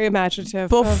are very imaginative.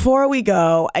 Before we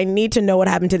go, I need to know what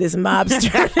happened to this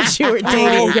mobster that you were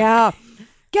dating. Oh, yeah.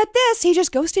 Get this. He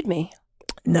just ghosted me.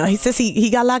 No, he says he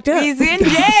got locked up. He's in jail.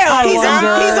 He's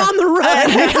on the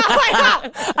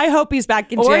run. I hope he's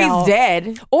back in Or jail. he's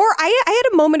dead. Or I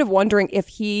had a moment of wondering if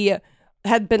he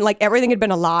had been like everything had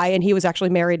been a lie and he was actually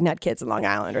married and had kids in Long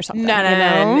Island or something. No.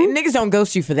 Niggas don't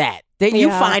ghost you for that. You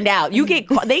Yeah. find out. You get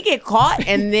they get caught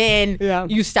and then Yeah.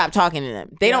 you stop talking to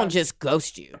them. They don't just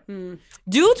ghost you.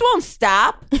 Dudes won't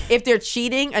stop if they're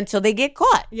cheating until they get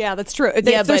caught. Yeah, that's true. Yeah,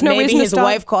 There's but no maybe reason to his stop.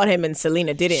 wife caught him and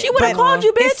Selena didn't. She would've But called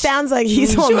you, bitch. It sounds like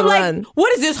he's on She the was run. like,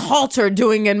 what is this halter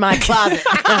doing in my closet?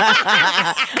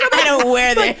 I don't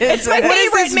wear this. It's my What is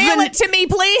favorite. this Mail it to me,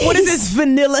 please. What is this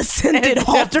vanilla scented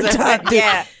halter top?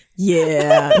 Yeah.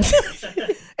 Yeah.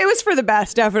 It was for the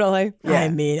best, definitely. I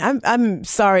mean, I'm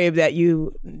sorry that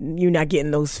you're not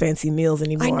getting those fancy meals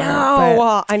anymore. I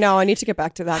know. I know. I need to get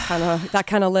back to that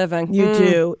kind of living. You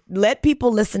do. Let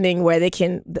people listening where they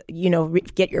can,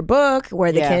 get your book,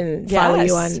 where they can follow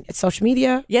you on social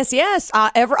media. Yes.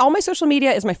 All my social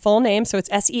media is my full name, so it's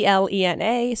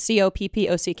SELENA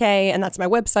COPPOCK, and that's my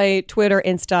website, Twitter,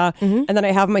 Insta, and then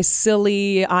I have my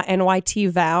silly NYT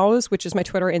vows, which is my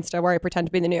Twitter, Insta, where I pretend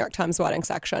to be in the New York Times wedding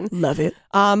section. Love it.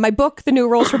 My book, The New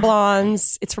Rules for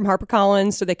Blondes, it's from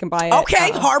HarperCollins, so they can buy it.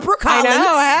 Okay, HarperCollins. I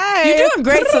know. Hey, You're doing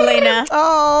great, Selena.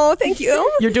 Oh, thank you.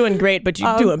 You're doing great, but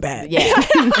you're doing bad. Yeah.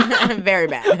 Very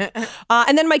bad.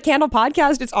 And then my Candle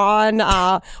podcast, it's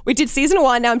on. We did season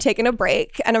 1. Now I'm taking a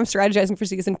break, and I'm strategizing for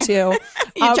season 2. You're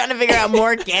trying to figure out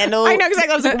more candle. I know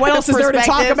exactly. I was like, what else is there to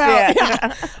talk perspectives? about?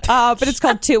 Yeah. But it's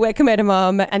called Two-Way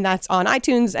Minimum, and that's on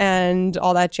iTunes and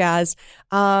all that jazz.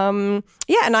 And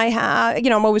I have,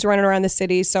 I'm always running around the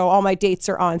city, so all my dates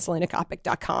are on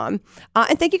selenacoppock.com.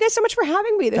 And thank you guys so much for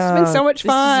having me. This has been so much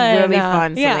fun. This is really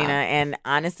fun, yeah. Selena. And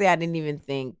honestly, I didn't even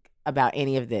think about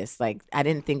any of this. Like, I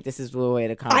didn't think this is the way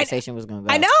the conversation was going to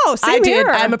go. I know. Same I did. here.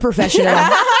 I'm a professional.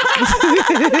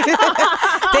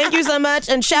 Thank you so much,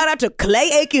 and shout out to Clay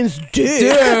Aiken's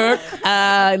dick.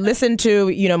 Listen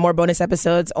to more bonus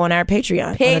episodes on our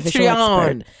Patreon. Unofficial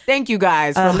Patreon. Expert. Thank you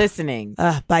guys for listening.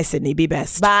 Bye, Sydney. Be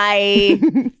best. Bye.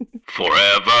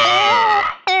 Forever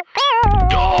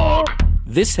Dog.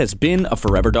 This has been a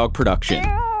Forever Dog production.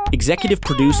 Executive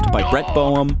produced by Brett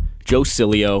Boehm, Joe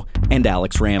Cilio, and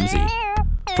Alex Ramsey.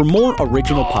 For more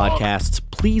original podcasts,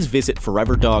 please visit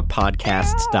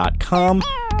foreverdogpodcasts.com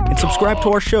and subscribe to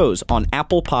our shows on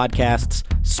Apple Podcasts,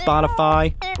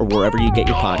 Spotify, or wherever you get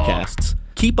your podcasts.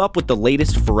 Keep up with the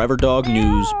latest Forever Dog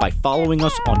news by following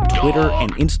us on Twitter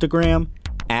and Instagram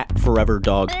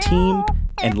 @ForeverDogTeam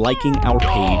and liking our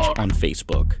page on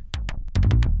Facebook.